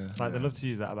arts. Yeah. Like, they love to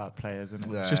use that about players. And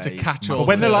It's just a he's catch-all. But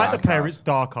when they to like the dark player, arts. it's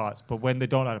dark arts. But when they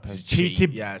don't like the player, Cheat.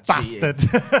 cheating Yeah, bastard.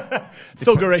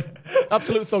 Thuggery.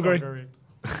 Absolute thuggery.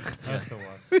 That's the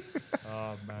one.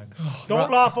 Oh, man. Don't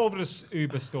laugh over this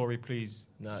Uber story, please.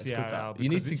 No, it's See good out that- loud, you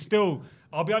need because to- it's still,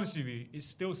 I'll be honest with you, it's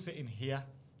still sitting here.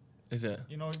 Is it?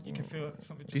 You know, you can feel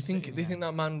something Do you just think? sitting Do you here. think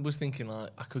that man was thinking like,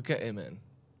 I could get him in,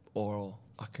 or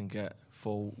I can get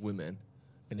 4 women,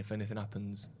 and if anything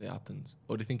happens, it happens?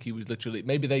 Or do you think he was literally?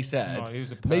 Maybe they said. No, he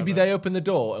was a maybe pervert. they opened the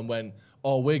door and went,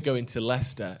 "Oh, we're going to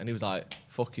Leicester," and he was like,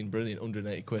 "Fucking brilliant,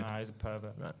 180 quid." Nah, he's a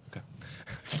pervert. Right. Okay.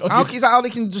 Is that how they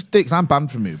can just do it? 'Cause I'm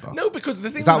banned from Uber. No, because the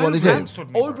thing Is that what they do?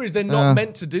 Aubrey's, they're not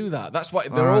meant to do that. That's why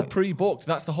they're all Alright. pre-booked.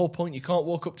 That's the whole point. You can't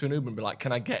walk up to an Uber and be like,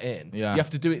 "Can I get in?" Yeah. You have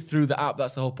to do it through the app.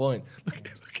 That's the whole point. Look at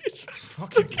his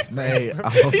face. Mate,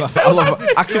 I love that. I love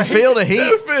that. I can feel the heat.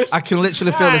 Surface. I can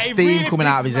literally feel Nah, the it steam really coming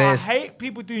out of his pisses me off. ears. I hate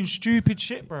people doing stupid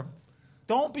shit, bro.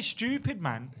 Don't be stupid,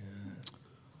 man.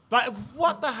 Like,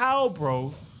 what the hell,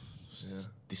 bro?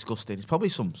 Disgusting. It's probably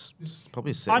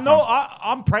a sick I know. fan.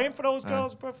 I'm praying for those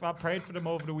girls, bro. I prayed for them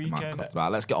over the Man, weekend. right,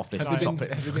 let's get off this Have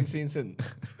topic you been seen since?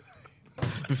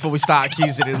 before we start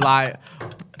accusing him. Like,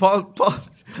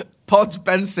 Podge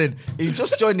Benson, who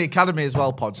just joined the academy as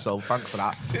well, Podge, so thanks for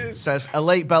that. Says, a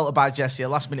late belter by Jesse, a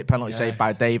last-minute penalty saved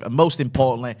by Dave, and most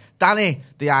importantly, Danny,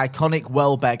 the iconic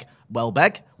Welbeck,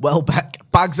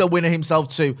 bags a winner himself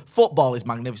too. Football is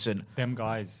magnificent. Them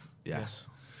guys. Yes.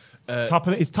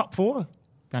 He's top 4,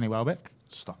 Danny Welbeck.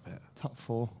 Stop it. Top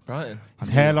 4. Brighton. His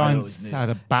I hairline's always knew. had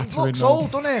a He battering. looks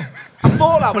old, doesn't he? I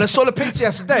thought that when I saw the picture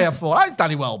yesterday. I thought, "I'm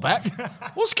Danny Welbeck.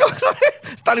 What's going on here?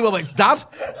 It's Danny Welbeck's dad."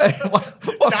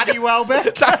 Daddy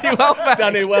Welbeck. Danny Welbeck.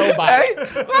 Danny Welbeck. Hey,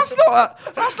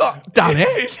 that's not Danny.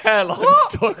 His hairline's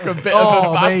took a bit Oh,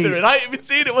 of a battering. mate. I ain't even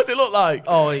seen it. What's it look like?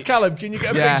 Oh, it's- Callum, can you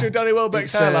get a yeah. picture of Danny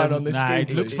Welbeck's It's, hairline on this Nah, screen?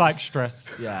 it looks please? like stress.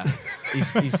 Yeah,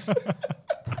 he's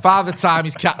Father Time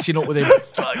is catching up with him.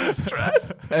 It's like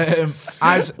stress.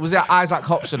 Was it Isaac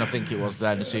Hobson? I think it was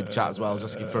there in the super chat as well. I was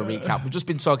asking for a recap. We've just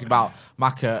been talking about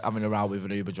Macca having a row with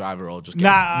an Uber driver, or just Nah,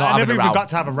 not I having never a even row. got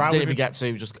to have a row Didn't with even him. get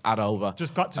to. Just add over.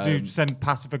 Just got to send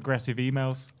passive aggressive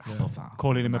emails, I love that.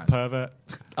 calling him a pervert.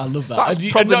 I love that. That's And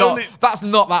you- probably and not. only- That's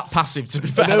not that passive. To be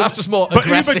fair, no, that's just more But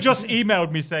aggressive. Uber just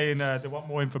emailed me saying they want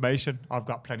more information. I've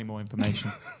got plenty more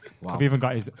information. Wow. I've even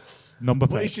got his number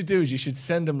What you plate. should do is you should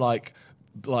send them like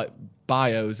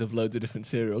bios of loads of different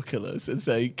serial killers and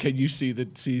say, "Can you see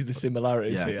the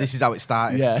similarities Yeah, here?" this is how it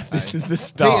started. yeah, this is the Peter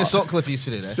start, Sutcliffe used to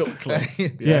do this. Sutcliffe. yeah.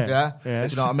 Yeah.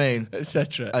 Do you know what I mean?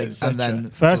 etc. And then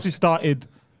First, he started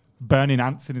burning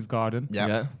ants in his garden.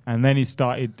 yeah, And then he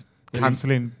started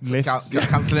cancelling lifts.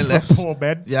 cancelling lifts. Poor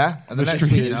men. Yeah, and the The next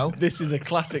thing you streets. know, This is a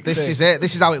classic. this thing. is it.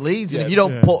 This is how it leads. And Yeah. if you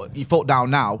don't Yeah. put your foot down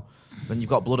now, then you've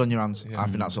got blood on your hands. I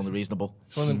think that's only reasonable.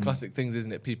 It's one of them classic things,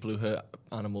 isn't it? People who hurt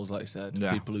animals, like you said.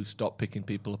 Yeah. People who stop picking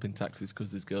people up in taxis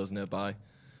because there's girls nearby.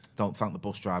 Don't thank the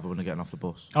bus driver when they're getting off the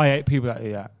bus. I hate people that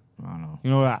do that. I know. You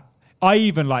know that? I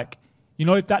even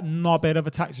if that knobhead of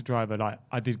a taxi driver,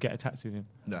 I did get a taxi with him,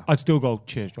 Yeah. I'd still go,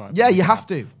 cheers, driver. Yeah, you have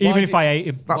to. Even Why if did- I hate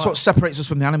him. That's what separates us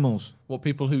from the animals. What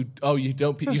people who you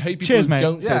don't you hate people Cheers, who mate.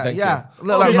 don't say Yeah, thank yeah. you. A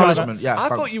little yeah, acknowledgement. Yeah, I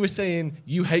thanks. thought you were saying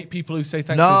you hate people who say thanks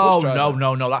to the bus No,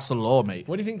 driver. no. That's the law, mate.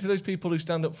 What do you think to those people who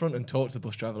stand up front and talk to the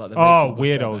bus driver like they're Oh, mates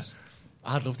with the bus weirdos.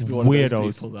 driver? I'd love to be one of Weirdos.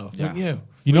 those people, though. Yeah. Wouldn't you?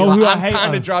 You know You're who I I'm hate?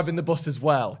 kind of driving the bus as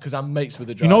well because I'm mates with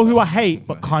the driver. You know who I hate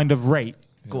but kind of rate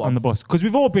Go on on. the bus? Because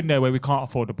we've all been there where we can't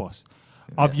afford a bus.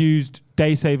 I've used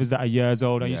day savers that are years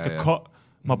old. I used to yeah. cut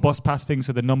my bus pass thing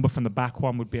so the number from the back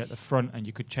one would be at the front and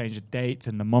you could change the dates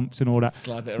and the months and all that.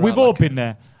 Slide it around We've all like been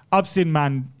there. I've seen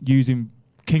man using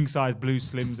king-size blue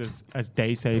slims as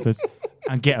day savers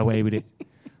and get away with it.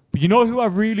 But you know who I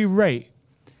really rate?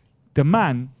 The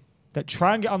man that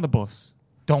try and get on the bus,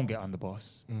 don't get on the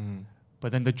bus.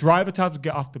 But then the driver tells them to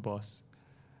get off the bus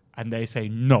and they say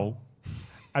no.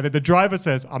 And then the driver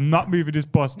says, I'm not moving this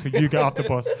bus till you get off the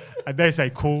bus. And they say,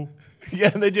 cool.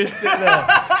 Yeah, and they just sit there.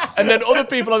 And then other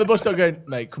people on the bus start going,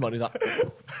 mate, come on. He's like,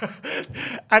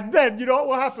 And then, you know what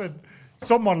will happen?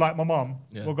 Someone like my mum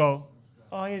Yeah. will go,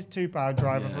 oh, here's £2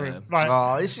 driver for Yeah. him. Like,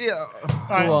 Oh, you see,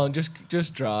 like, go on,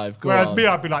 just drive. Go whereas on. me,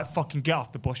 I'd be like, fucking get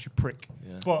off the bus, you prick.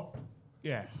 Yeah. But,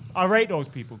 yeah, I rate those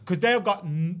people because they've got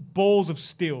balls of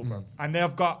steel, bro. And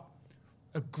they've got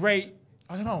a great,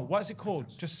 I don't know, what is it called?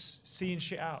 Just seeing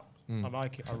shit out. I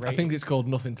like it. I rate I think it. it's called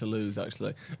Nothing to Lose,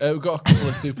 actually. We've got a couple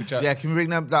of super chats. yeah. Can we bring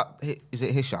them that? Is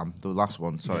it Hisham, the last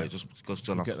one? Sorry, Yeah. it just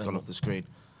gone Get them off up. the screen.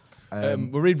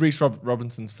 We'll read Reece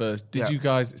Robinson's first. Did Yeah. you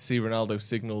guys see Ronaldo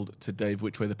signalled to Dave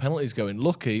which way the penalty's going?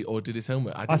 Lucky, or did his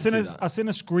helmet? I I didn't seen see I that. seen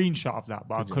a screenshot of that,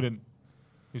 but I couldn't.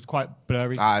 It was quite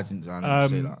blurry. I didn't see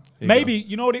that. you Maybe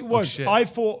you know what it was. shit. I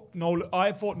thought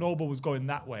Noble was going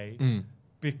that way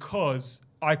because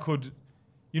I could,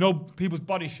 people's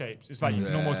body shapes. It's like you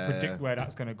can almost predict where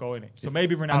that's going to go in it. So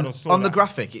maybe Ronaldo saw On the that.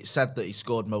 graphic, it said that he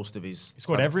scored most of his. He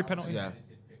scored every penalty. Yeah.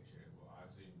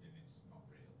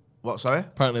 What? Sorry.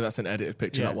 Apparently, that's an edited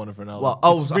picture, Yeah. not one of Ronaldo.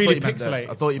 Well, It's really pixelated.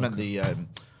 I thought you meant the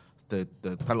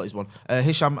penalties one.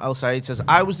 Hisham El Said says,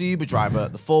 I was the Uber driver.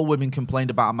 The 4 women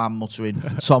complained about a man muttering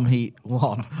Tom Heat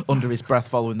 1 under his breath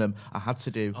following them. I had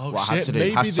to do Oh, what I had shit, to do.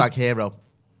 maybe Hashtag hero.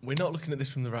 We're not looking at this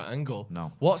from the right angle.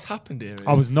 No. What's happened here is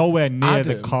I was nowhere near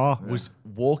Adam the car. was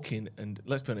walking and,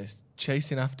 let's be honest,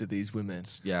 chasing after these women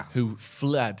Yeah. who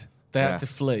fled. They Yeah. had to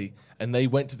flee, and they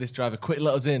went to this driver. Quick,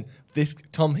 let us in. This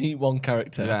Tom Heat 1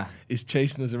 character Yeah. is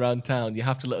chasing us around town. You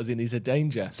have to let us in. He's a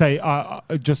danger. Say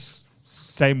just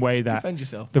same way that Defend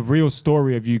yourself. the real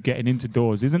story of you getting into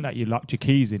doors isn't that you locked your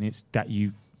keys in. It's that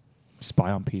you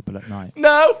spy on people at night.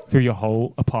 No. Through your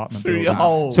whole apartment Through building. your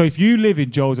whole- So if you live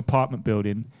in Joe's apartment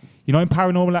building, in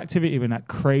Paranormal Activity when that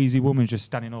crazy woman's just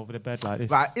standing over the bed like this.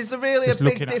 Right. Is there really Just a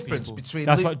big looking at difference people. between...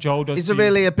 That's what Joe does Is to there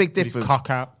you really a big with his difference cock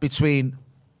out. between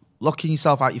locking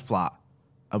yourself out your flat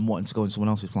and wanting to go in someone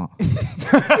else's flat?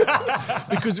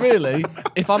 Because really,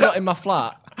 if I'm not in my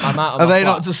flat, I'm out of Are my they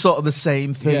flat. not just sort of the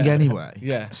same thing Yeah. anyway?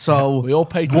 Yeah. So We all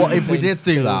pay to what be if the we same did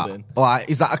do building. that? Like,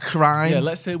 is that a crime? Yeah,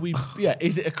 let's say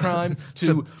is it a crime to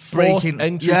To force break in-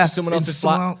 entry yeah, to someone into else's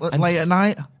someone flat else late at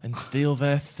night? and steal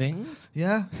their things?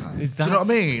 Yeah. Is Do you know what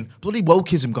I mean? Bloody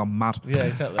wokeism gone mad. Yeah,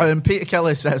 exactly. And Peter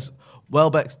Kelly says,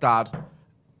 Welbeck's dad,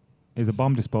 Is a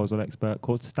bomb disposal expert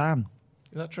called Stan.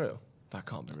 Is that true? That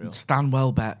can't be real. Stan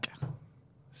Welbeck.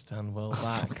 Stand well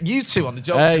back. You two on the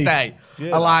job Hey, today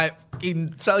yeah. are like,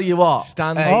 fucking tell you what.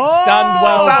 Stand Hey. stand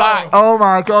well Sa- back. Oh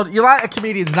my God. You're like a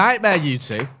comedian's nightmare, you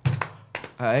two.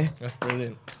 Hey? That's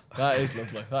brilliant. That is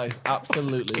lovely. That is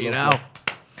absolutely You lovely.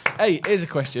 know. Hey, here's a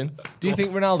question. Do you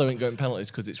think Ronaldo ain't going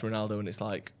penalties because it's Ronaldo and it's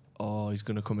like, oh, he's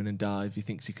going to come in and dive. He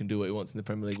thinks he can do what he wants in the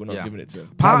Premier League. We're not Yeah. giving it to him.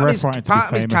 Part of ref me's wanted to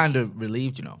be famous. kind of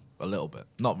relieved, you know, a little bit.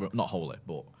 Not wholly,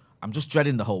 but I'm just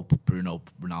dreading the whole Bruno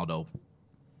Ronaldo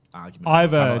argument.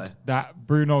 I've Penalty. heard that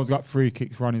Bruno's got free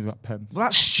kicks, Ronnie's got pens. Well,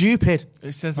 that's stupid.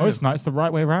 It says No, it's not. It's the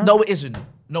right way around. No, it isn't.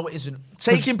 No, it isn't.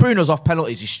 Taking Bruno's off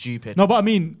penalties is stupid. No, but I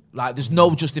mean, Like, there's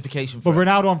no justification but for it.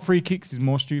 Ronaldo on free kicks is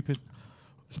more stupid.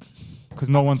 Because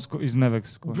no one's he's never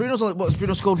scored.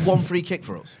 Bruno scored one free kick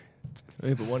for us.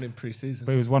 Yeah, but one in pre-season.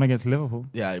 But it was one against Liverpool.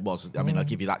 Yeah, it was. I mean, I'll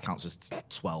give you that counts as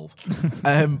 12.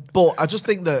 But I just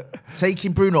think that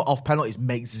taking Bruno off penalties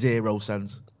makes zero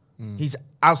sense. He's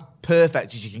as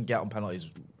perfect as you can get on penalties,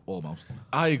 almost.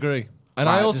 I agree. And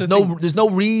Like, I also there's think, there's no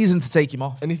reason to take him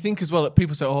off. and you think as well that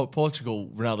people say, oh, Portugal,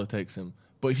 Ronaldo takes him.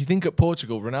 But if you think at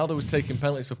Portugal, Ronaldo was taking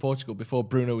penalties for Portugal before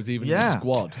Bruno was even in the Yeah.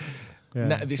 squad.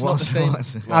 Yeah. It's not the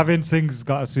same. Avin Singh's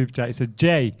got a super chat. He said,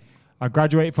 Jay, I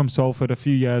graduated from Salford a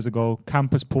few years ago.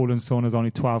 Campus pool and sauna's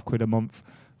only 12 quid a month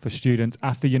for students.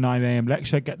 After your 9 a.m.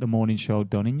 lecture, get the morning show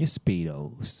done in your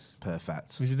Speedos.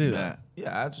 Perfect. We should do that.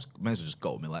 Yeah, I just may as well just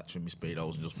go to my lecture in my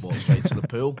Speedos and just walk straight to the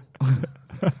pool.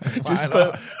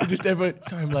 Just everyone.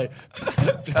 Sorry, I'm late.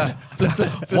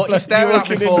 What are you staring at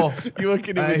me for? You're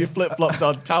working in with your flip flops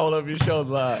on, towel over your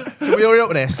shoulder. Like that. Can we hurry up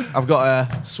with this? I've got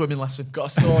a swimming lesson.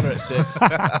 Got a sauna at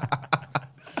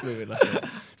 6. Swimming lesson.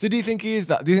 So do you think he is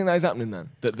that? Do you think that is happening then?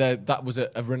 That was a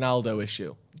Ronaldo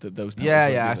issue. That those. penalties Yeah,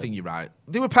 weren't I given? think you're right.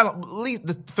 They were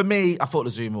for me, I thought the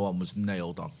Zuma one was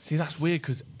nailed on. See, that's weird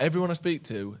because everyone I speak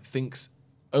to thinks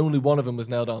only one of them was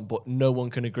nailed on, but no one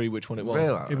can agree which one it was.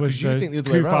 Really? It was 'Cause you think the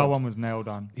other way Kufar around. one was nailed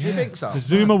on. Do you think so? The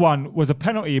Zuma one was a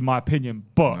penalty in my opinion,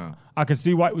 but Yeah. I can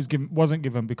see why it wasn't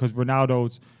given because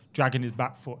Ronaldo's dragging his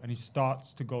back foot and he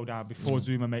starts to go down before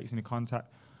Zuma makes any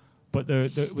contact. But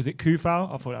was it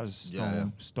Kufal? I thought that was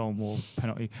Stonewall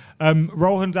penalty.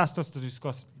 Rohan's asked us to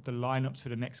discuss the lineups for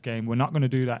the next game. We're not going to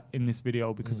do that in this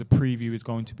video because the preview is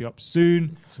going to be up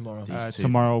soon. Tomorrow. two.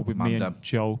 Tomorrow with me Man and them.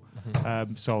 Joe.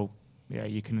 So yeah,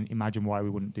 you can imagine why we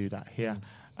wouldn't do that here.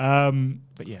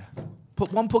 But yeah,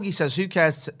 But one Puggy says, who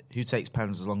cares who takes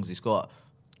pens as long as he score?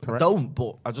 Correct. I don't,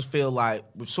 but I just feel like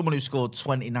with someone who scored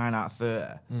 29 out of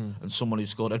 30 and someone who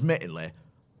scored, admittedly,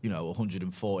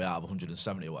 140 out of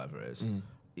 170 or whatever it is,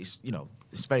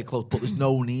 it's very close, but there's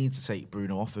no need to take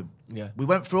Bruno off him. Yeah. We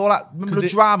went through all that. Remember the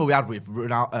drama we had with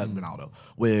Ronaldo,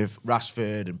 with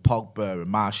Rashford and Pogba and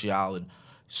Martial and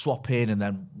swapping, and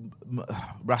then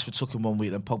Rashford took him one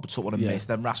week, then Pogba took one and missed,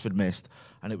 then Rashford missed,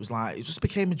 and it was like, it just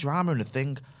became a drama and a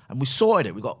thing, and we sorted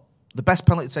it. We got the best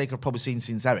penalty taker I've probably seen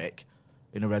since Eric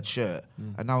in a red shirt,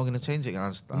 and now we're going to change it, and I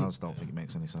just don't think it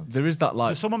makes any sense. There is that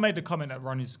like. someone made the comment that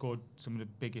Ronnie scored some of the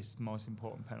biggest, most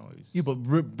important penalties. Yeah, but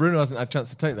Bruno hasn't had a chance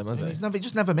to take them, has he? He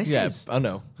just never misses. Yeah, I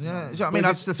know. Yeah, do you know what I mean?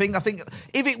 That's the thing. I think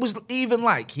if it was even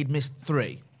like he'd missed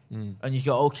 3, and you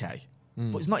go, okay,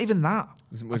 but it's not even that.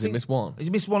 Was he missed one? He's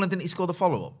missed one and didn't he score the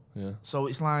follow-up? Yeah. So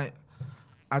it's like,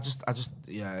 I just,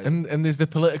 yeah. And there's the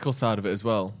political side of it as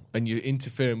well. And you're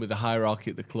interfering with the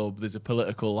hierarchy at the club. There's a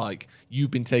political, like,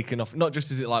 you've been taken off. Not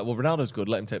just is it like, well, Ronaldo's good,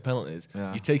 let him take penalties. Yeah.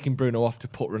 You're taking Bruno off to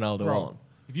put Ronaldo on.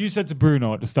 If you said to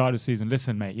Bruno at the start of the season,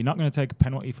 listen, mate, you're not going to take a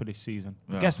penalty for this season.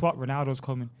 But Yeah. guess what? Ronaldo's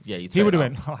coming. Yeah, you'd he say would have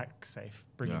that. went, like, safe,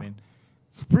 bring him Yeah. in.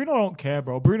 Bruno don't care,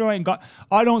 bro. Bruno ain't got.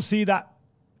 I don't see that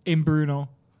in Bruno.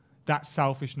 That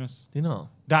selfishness. You know?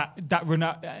 That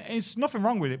Ronaldo. It's nothing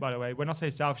wrong with it, by the way. When I say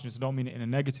selfishness, I don't mean it in a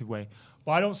negative way.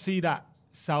 But I don't see that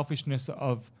selfishness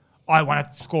of I want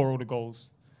to score all the goals.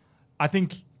 I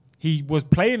think he was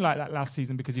playing like that last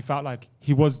season because he felt like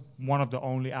he was one of the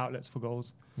only outlets for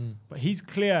goals. But he's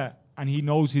clear and he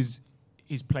knows his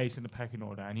place in the pecking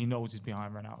order and he knows he's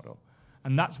behind Ronaldo.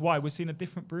 And that's why we're seeing a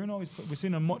different Bruno. We're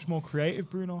seeing a much more creative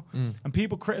Bruno. And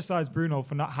people criticize Bruno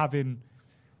for not having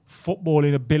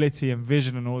footballing ability and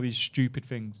vision and all these stupid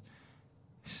things.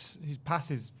 His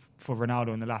passes for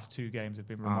Ronaldo in the last 2 games have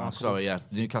been remarkable. Sorry, yeah.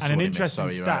 Newcastle And an would have missed. interesting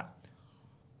Sorry, you're stat. right.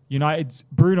 United's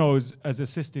Bruno has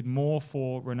assisted more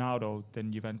for Ronaldo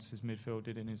than Juventus' midfield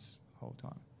did in his whole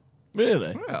time.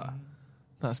 Really? Yeah.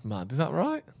 That's mad. Is that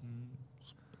right?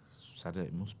 Said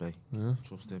it must be. Yeah.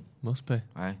 Trust him. Must be.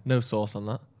 Aye. No sauce on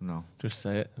that. No. Just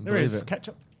say it and There believe is it.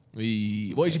 ketchup. What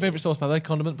is your favourite sauce, by the way?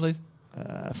 Condiment, please.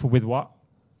 For with what?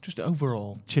 Just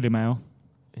overall. Chili mayo.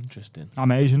 Interesting.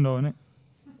 I'm Asian though, innit?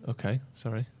 Okay,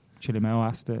 sorry. Chili mayo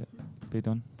has to be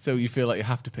done. So you feel like you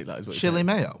have to pick that, is what you're Chili saying?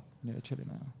 mayo. Yeah, chili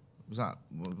mayo. Was that?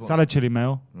 What? Salad chili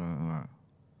mayo. Right.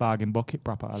 Bargain bucket,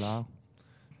 proper allow.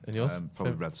 And yours?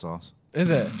 Probably red sauce.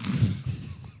 Is it?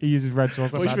 He uses red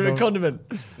sauce. What's your favourite condiment?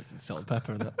 Fucking salt and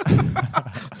pepper and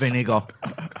that. Vinegar.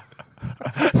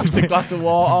 Just a glass of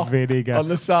water Vinegar. on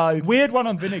the side. Weird one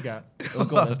on vinegar. Oh,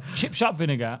 go on then. Chip shop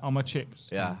vinegar on my chips.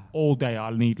 Yeah. All day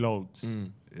I'll need loads.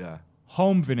 Yeah.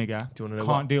 Home vinegar, Do you wanna know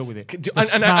can't what? deal with it. And The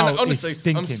smell honestly, is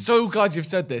stinking. I'm so glad you've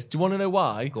said this. Do you want to know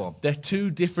why? Go on. They're two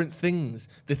different things.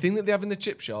 The thing that they have in the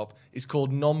chip shop is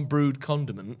called non-brewed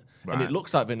condiment, and Right. it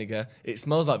looks like vinegar, it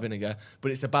smells like vinegar,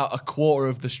 but it's about a quarter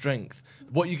of the strength.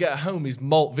 What you get at home is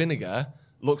malt vinegar,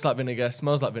 looks like vinegar,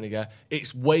 smells like vinegar.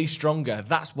 It's way stronger.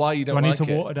 That's why you Do don't I like need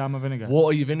to it. water down my vinegar?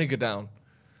 Water your vinegar down.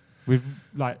 With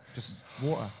just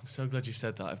water. I'm so glad you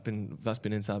said that. That's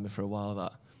been inside me for a while.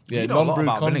 That. Yeah, You know a lot non-brewed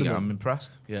about condiment. vinegar. I'm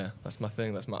impressed. Yeah, that's my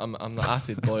thing. I'm the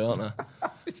acid boy, aren't I?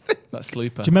 That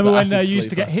sleeper. Do you remember The when acid you used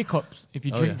to sleeper. get hiccups? If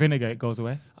you Oh, drink yeah. vinegar, it goes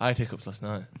away. I had hiccups last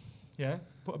night. Yeah.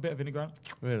 Put a bit of vinegar on.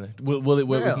 Really? Will it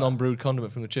work with Really? non-brewed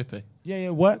condiment from the chippy? Yeah,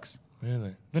 it works.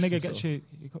 Really? Vinegar Some gets sort you.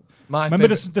 My Remember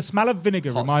favourite- the smell of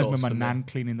vinegar hot reminds me of sauce my for me. nan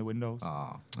cleaning the windows.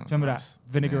 Oh, Remember that?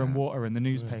 Vinegar and water in the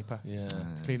newspaper Yeah. to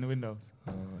clean the windows.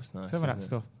 Oh, that's nice. Remember that isn't it?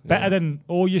 stuff? Yeah. Better than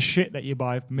all your shit that you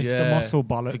buy, Mr. Yeah. Muscle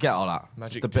bollocks. Forget all that.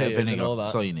 Magic the bit of tears and vinegar. all that.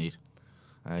 That's all you need.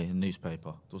 Hey, a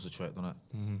newspaper does the trick, doesn't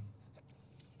it?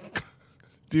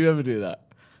 Do you ever do that?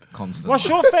 Constant. What's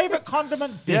your favourite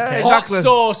condiment? Yeah, dickhead? exactly. Hot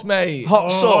sauce, mate.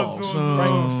 Hot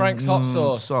sauce. Frank's hot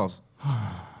sauce. Sauce.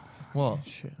 What?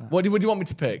 Shit, What do you want me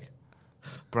to pick?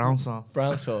 Brown sauce.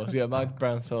 Brown sauce. Yeah, mine's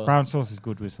brown sauce. Brown sauce is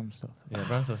good with some stuff. Yeah,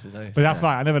 brown sauce is ace. But that's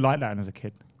like, I never liked that as a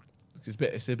kid.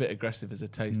 It's a bit aggressive as a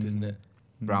taste, isn't it?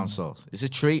 Brown sauce. It's a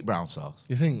treat, brown sauce.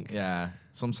 You think? Yeah.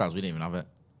 Sometimes we didn't even have it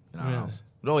in our Really? house.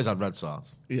 We always had red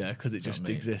sauce. Yeah, because it Do you know just what I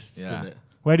mean? exists, Yeah. doesn't it?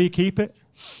 Where do you keep it?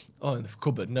 Oh, in the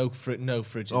cupboard. No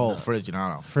fridge. In Oh, that. fridge in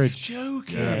our house. Fridge.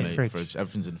 Joking. Yeah, Yeah, mate, fridge. fridge.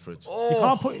 Everything's in the fridge. You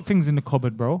can't put things in the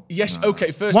cupboard, bro. Yes.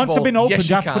 Okay. First Once of all, they've been opened, yes,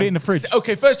 you have to can. put it in the fridge.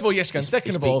 Okay. First of all, yes, you can.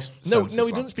 Second he of all, speaks no, sense no, as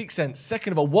he well. doesn't speak sense.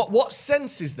 Second of all, what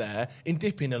sense is there in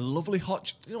dipping a lovely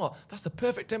hot? You know what? That's the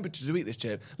perfect temperature to eat this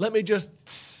chip. Let me just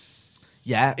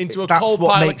Yeah. into a that's cold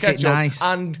what pile makes of it ketchup nice.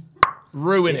 and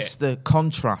ruin It's it. the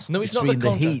contrast No, it's not between the the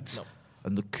contrast. heat No.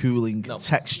 and the cooling No.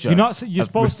 texture You're of supposed to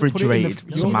put it in refrigerated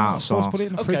the, tomato you're not supposed to sauce. put it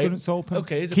in the fridge when it's open.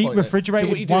 Okay, here's a Keep point then. refrigerated So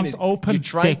what you're doing once is open, You're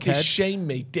trying to dickhead. shame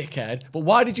me, dickhead. But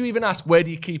why did you even ask? Where do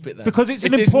you keep it then? Because it's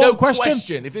if an there's important no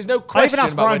question. If there's no I question even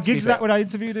asked about where Brian to keep Gibbs that it, when I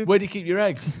interviewed him. where do you keep your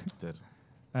eggs? Did.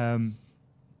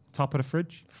 Top of the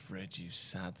fridge. Fridge, you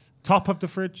sads. Top of the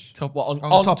fridge. Top what? On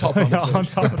top top of of the the fridge. On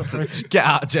top of the fridge. Get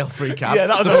out of jail free card. Yeah,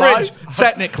 that was the a lie. fridge.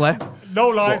 Technically, No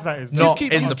lies, that is. Not You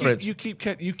in the fridge. You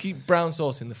keep brown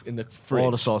sauce in the fridge.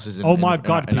 all the sauces in Oh my in-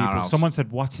 God, in our people. house. Someone said,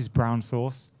 what is brown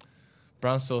sauce?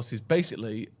 Brown sauce is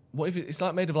basically what if it's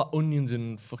like made of like onions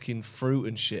and fucking fruit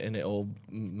and shit in it, all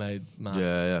made mad.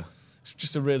 Yeah. It's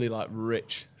just a really like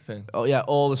rich thing. Oh yeah,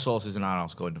 all the sauces in our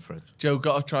house go in the fridge. Joe,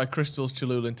 got to try Crystal's,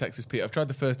 Cholula, and Texas Pete. I've tried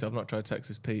the first two. I've not tried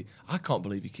Texas Pete. I can't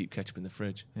believe you keep ketchup in the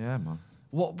fridge. Yeah, man.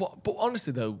 What? But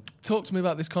honestly though, talk to me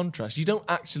about this contrast. You don't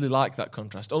actually like that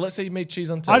contrast. Or let's say you made cheese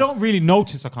on toast. I don't really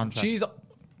notice a contrast. Cheese. Do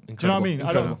you know what I mean?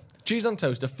 I don't. Cheese on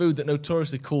toast, a food that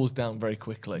notoriously cools down very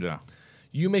quickly. Yeah.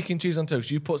 You making cheese on toast,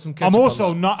 you put some ketchup I'm also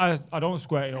on that. not I don't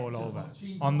squirt it all over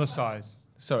on the size.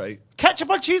 Sorry. Ketchup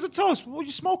on cheese and toast. What are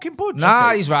you smoking, budge?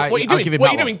 Nah, he's right. So what are you I'll doing? give him What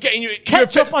that are you one. doing? Getting your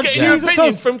Ketchup on getting your cheese and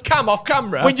opinions toast. from Cam off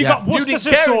camera. When you got You didn't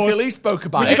Worcestershire care sauce, until he spoke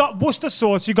about when it. you got Worcester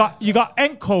sauce, you got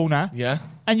Encona, Yeah.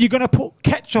 and you're gonna put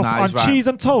ketchup Nah, on he's right. cheese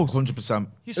and toast. 100%.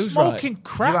 You're Who's smoking You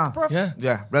crack, are. bro. Yeah.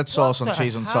 Yeah, red sauce on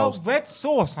cheese and toast. Red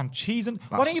sauce on cheese and. Why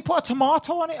That's- don't you put a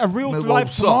tomato on it? A real Well,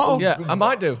 live so- tomato. Yeah, I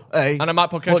might do. Hey, And I might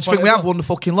put what, ketchup do you think on we it as have well. won the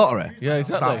fucking lottery? Yeah,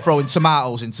 exactly. Start throwing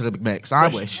tomatoes into the mix. I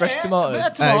wish. Fresh tomatoes. A bit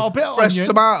of tomato, Hey, a bit of fresh onion.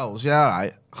 tomatoes. Yeah, all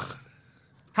right.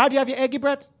 How do you have your eggy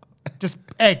bread? Just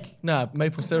egg. Nah,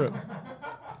 maple syrup.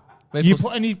 You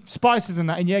put any spices in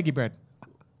that in your eggy bread?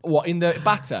 What, in the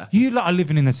batter? You lot are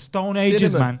living in the Stone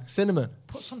Ages, Cinnamon. man. Cinnamon.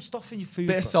 Put some stuff in your food.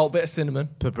 Bit of bro. salt, bit of cinnamon.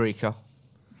 Paprika.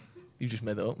 You just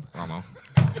made that up. I know.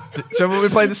 So when we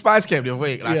played the spice game the other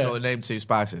week, and I Yeah. could only name 2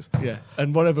 spices. Yeah.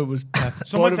 And one of them was pepper.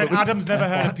 Someone One of said it was- Adam's never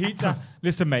heard of pizza.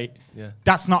 Listen, mate. Yeah.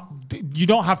 That's not. You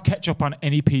don't have ketchup on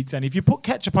any pizza, and if you put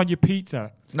ketchup on your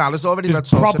pizza, Nah, there's already red there's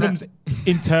sauce problems in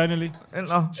internally. it. Ain't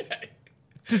there?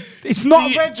 It's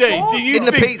not red sauce. In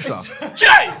the pizza.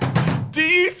 Jay, do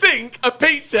you think a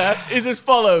pizza is as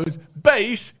follows?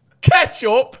 Base,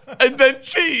 ketchup, and then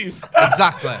cheese.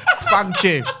 Exactly. Thank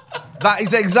you. That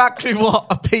is exactly what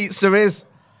a pizza is.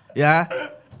 Yeah?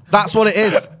 That's what it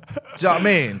is. Do you know what I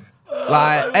mean?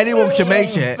 Like, anyone can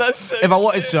make it. So if I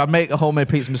wanted to, I'd make a homemade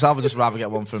pizza myself. I'd just rather get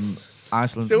one from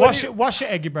Iceland. So What's your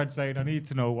eggy bread saying? I need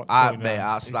to know what's going Mate,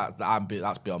 on.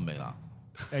 that's beyond me, that.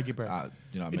 Eggy bread.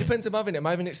 You know what I It mean? depends if I'm having it. Am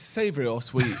I having it savoury or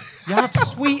sweet? You have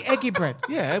sweet eggy bread.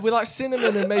 Yeah, with like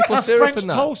cinnamon and maple That's syrup French and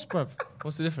that. toast, bruv.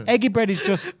 What's the difference? Eggy bread is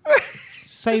just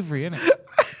savoury, isn't it?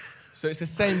 So it's the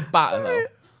same batter though.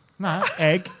 Nah,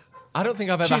 egg. I don't think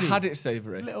I've ever Chili. had it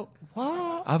savoury.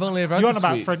 What? I've only ever had You're on the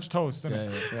about sweets. French toast, isn't Yeah,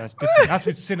 it? yeah. Yeah, it's different. That's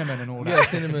with cinnamon and all that. Yeah,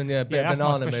 cinnamon, yeah, bit Yeah, of that's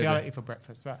my banana speciality maybe. for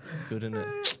breakfast. That. Good, isn't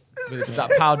it? With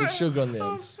that powdered sugar on the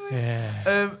end.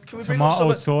 Yeah. Can we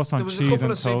Tomato sauce on there was cheese a couple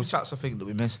and of super toast. chats I think that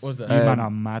we missed. What was that? You man are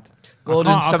mad.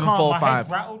 Gordon I can't, my 745. head's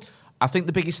rattled. I think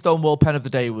the biggest Stonewall pen of the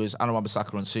day was Anwar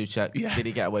Wan-Bissaka on Suchek. Yeah. Did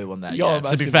he get away with one there? You're Yeah,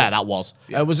 to be massive. fair, that was.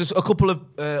 There was just a couple of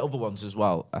other ones as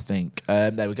well, I think.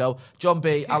 There we go. John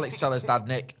B, Alex Teller's dad,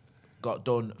 Nick, got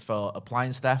done for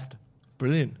appliance theft.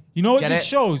 Brilliant. You know what Get this it?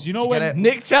 shows? You know Get when it?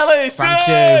 Nick Tellis. Thank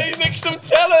Hey, you. Nick some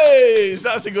Tellis.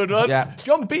 That's a good one. Yeah.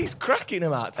 John B's cracking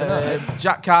him out tonight.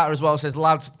 Jack Carter as well says,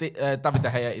 lads, David De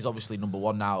Gea is obviously number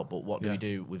one now, but what do we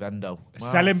do with Endo?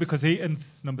 Well, sell him because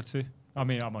Heaton's number 2. I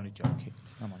mean, I'm only joking.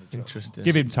 Interesting.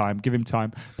 Give him time.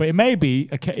 But it may be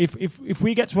if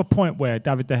we get to a point where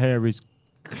David De Gea is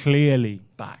clearly,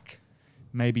 back.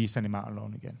 maybe you send him out on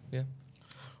loan again. Yeah.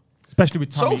 Especially with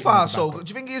Tom So Heaton far, as a so backup. good.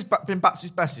 Do you think he's been back to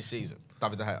his best this season,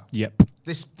 David De Gea? Yep.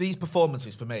 These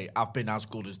performances for me have been as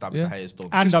good as David Yeah. De Gea's done.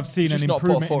 And I've seen just an not put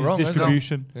a improvement foot in wrong, his has he?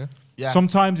 distribution. Yeah. Yeah.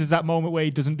 Sometimes there's that moment where he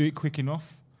doesn't do it quick enough.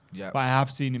 Yeah. But I have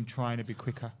seen him trying to be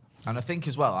quicker. And I think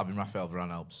as well, having Rafael Varane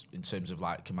helps in terms of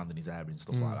like commanding his area and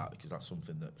stuff like that, because that's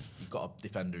something that you've got a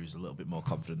defender who's a little bit more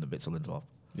confident than Victor Lindelof.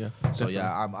 Yeah. So definitely.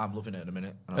 yeah, I'm loving it in a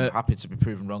minute, and I'm happy to be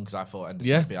proven wrong because I thought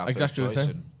Henderson Yeah, would be our exactly the first choice.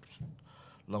 same. And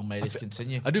long may this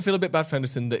continue. I do feel a bit bad for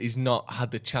Henderson that he's not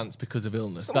had the chance because of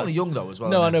illness. Still only young though as well.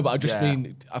 No, isn't I he? know, but I just Yeah.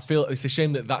 mean I feel it's a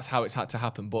shame that that's how it's had to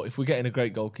happen. But if we're getting a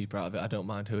great goalkeeper out of it, I don't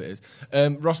mind who it is.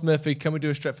 Ross Murphy, can we do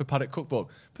a Stretford Paddock cookbook?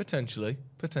 Potentially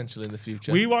in the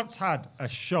future. We once had a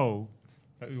show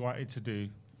that we wanted to do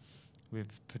with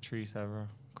Patrice Evra,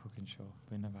 cooking show.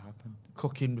 But it never happened.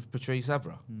 Cooking with Patrice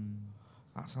Evra.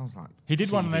 That sounds like He did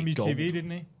one on TV MUTV, gold.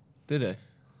 didn't he? Did he?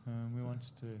 We wanted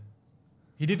to.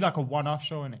 He did like a one-off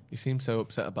show in it. You seem so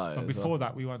upset about it. But as before well.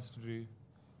 that, we wanted to do.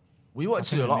 We wanted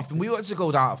to do a lot of them. We wanted to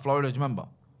go down to Florida. Do you remember?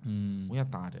 We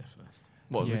had that idea first.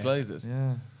 What Yeah. the Glazers?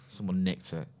 Yeah. Someone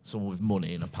nicked it. Someone with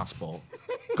money and a passport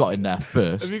got in there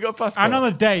first. Have you got a passport? And on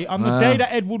the day that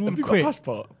Edward would Have you got a quit,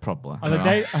 passport? Probably. on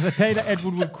the day that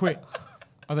Edward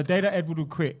would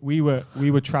quit, we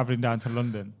were traveling down to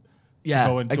London. Yeah,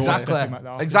 go and doorstep exactly. him at the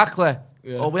office. Exactly.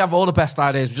 Yeah. Well, we have all the best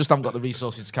ideas. We just haven't got the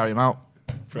resources to carry them out.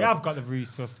 We have got the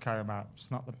resource to carry them out. It's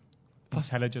not the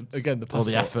intelligence. Again, the All passport.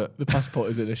 the effort. The passport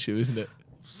is an issue, isn't it?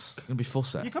 It's going to be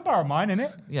fussy. You can borrow mine,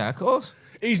 innit? Yeah, of course.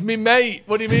 He's me mate.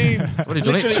 What do you mean? What he done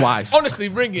it Literally, twice? Honestly,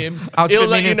 ring him. How'd He'll fit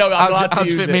let me you and know him- I'm allowed how'd to fit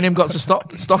use me and it. him got to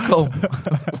Stockholm.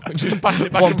 Just passing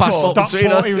it back One and forth. passport between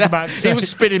Stockport, us. he was about to He say. was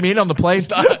spinning me in on the plane.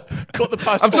 Cut the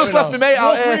passport. I've just left my mate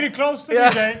out You're here. really close to Yeah.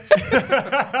 me,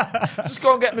 Jay. Just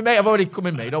go and get me mate. I've already come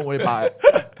in, mate. Don't worry about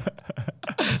it.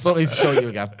 Don't need to show you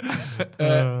again.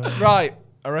 Right.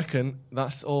 I reckon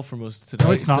that's all from us today.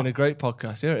 No, it's not. been a great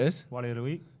podcast. Here it is. Wally of the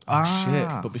week. Shit.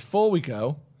 But before we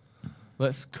go,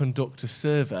 let's conduct a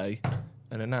survey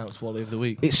and announce Wally of the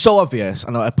Week. It's so obvious,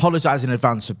 and I apologise in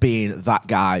advance for being that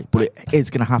guy, but it is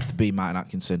going to have to be Martin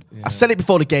Atkinson. I said it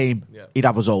before the game, he'd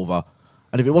have us over.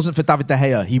 And if it wasn't for David De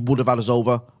Gea, he would have had us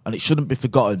over. And it shouldn't be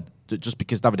forgotten that just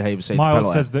because David De Gea was saying the Miles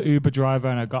penalty. says the Uber driver,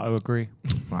 and I got to agree.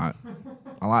 Right.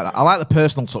 I like that. I like the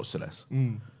personal touch to this.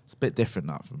 It's a bit different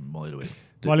that from Wally of the Week.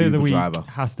 Wally of the Uber week driver.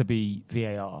 has to be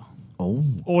VAR. Oh.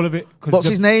 All of it. What's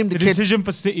his name? The The kid- decision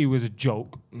for City was a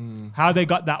joke. How they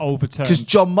got that overturned Because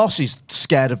John Moss is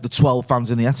scared of the 12 fans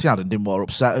in the Etihad and didn't want to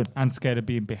upset him. and scared of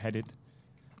being beheaded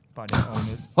by the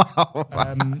owners.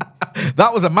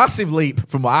 That was a massive leap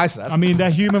from what I said. I mean, they're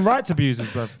human rights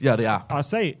abusers, bro. Yeah, they are. I'll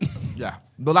say it. Yeah.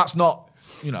 But that's not,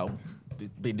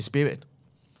 being disputed.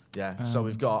 Yeah. So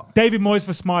we've got... David Moyes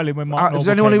for smiling when Mark Noble is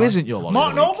there anyone came who on. isn't your Wally Mark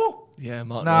of the week? Noble? Yeah,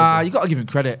 Mark. Nah, Noble. you got to give him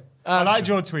credit. I liked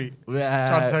your tweet. Yeah.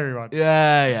 John Terry one.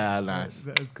 Yeah, nice.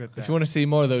 That was good. If you want to see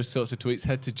more of those sorts of tweets,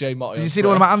 head to J Motti. Did you see the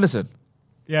one about Anderson?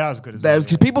 Yeah, that was good as well.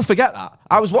 Because people forget that.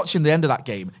 I was watching the end of that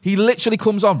game. He literally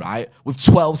comes on, right, with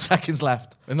 12 seconds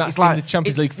left. And that's It's in the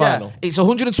Champions League final. It's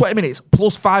 120 minutes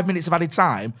plus 5 minutes of added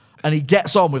time, and he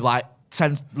gets on with, like,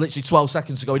 literally 12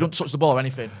 seconds to go. He don't touch the ball or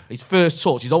anything. His first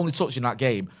touch, his only touch in that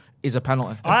game, is a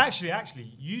penalty. I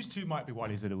actually, you two might be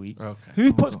Wallies of the week. Okay.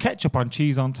 Who puts ketchup on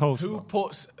cheese on toast? Who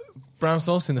puts brown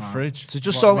sauce in the fridge? So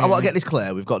just so I want to get this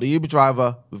clear, we've got the Uber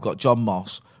driver, we've got John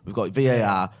Moss, we've got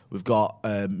VAR, we've got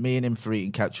me and him for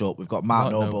eating ketchup, we've got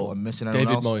Mark Noble, and missing anyone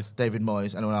David else? Moyes. David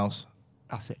Moyes. Anyone else?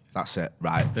 That's it.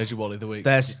 Right. There's your Wally of the week.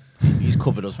 He's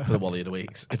covered us for the Wally of the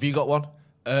weeks. Have you got one?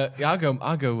 I'll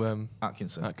go.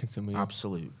 Atkinson. With you.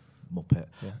 Absolute muppet.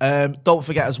 Yeah. Don't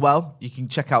forget as well, you can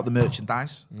check out the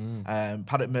merchandise.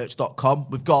 Paddockmerch.com.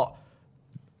 We've got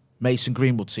Mason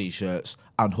Greenwood t-shirts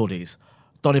and hoodies.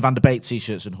 Donny van der Beek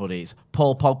t-shirts and hoodies.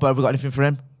 Paul Pogba, have we got anything for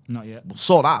him? Not yet. We'll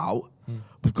sort that out.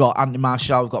 We've got Anthony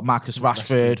Martial, we've got Marcus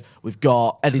Rashford, we've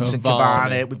got Edinson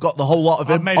Cavani, we've got the whole lot of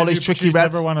him. I've made All a his new tricky Patrice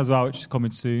reds. Evra one as well, which is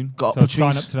coming soon. Got so Patrice,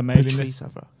 sign up to the mailing Patrice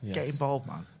list. Evra. Yes. Get involved,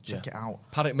 man. Check it out.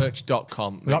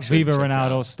 Paddockmerch.com. We got Viva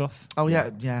Ronaldo stuff. Oh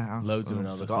yeah. Loads of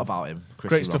Ronaldo Forgot stuff. about him.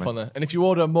 Great stuff on there. And if you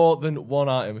order more than one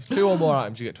item, if 2 or more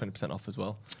items, you get 20% off as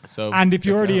well. So, And if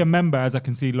you're already a member, as I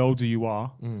can see loads of you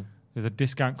are, there's a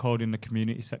discount code in the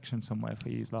community section somewhere for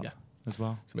you as well.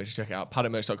 So make sure to check it out.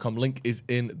 Paddockmerch.com. Link is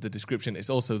in the description. It's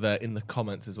also there in the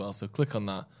comments as well. So click on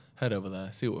that. Head over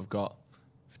there. See what we've got.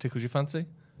 If it tickles your fancy,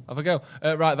 have a go.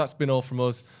 Right, that's been all from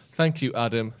us. Thank you,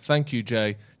 Adam. Thank you,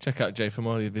 Jay. Check out Jay from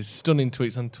all of his stunning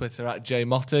tweets on Twitter at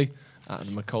JMotti, Adam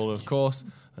McCullough, of course,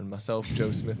 and myself,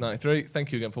 Joe Smith 93.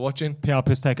 Thank you again for watching. PR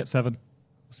Piss Take at 7.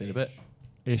 We'll see you in a bit.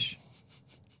 Ish.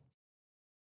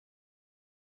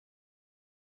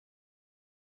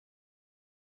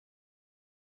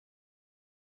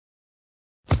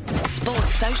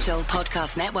 Sports Social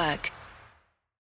Podcast Network.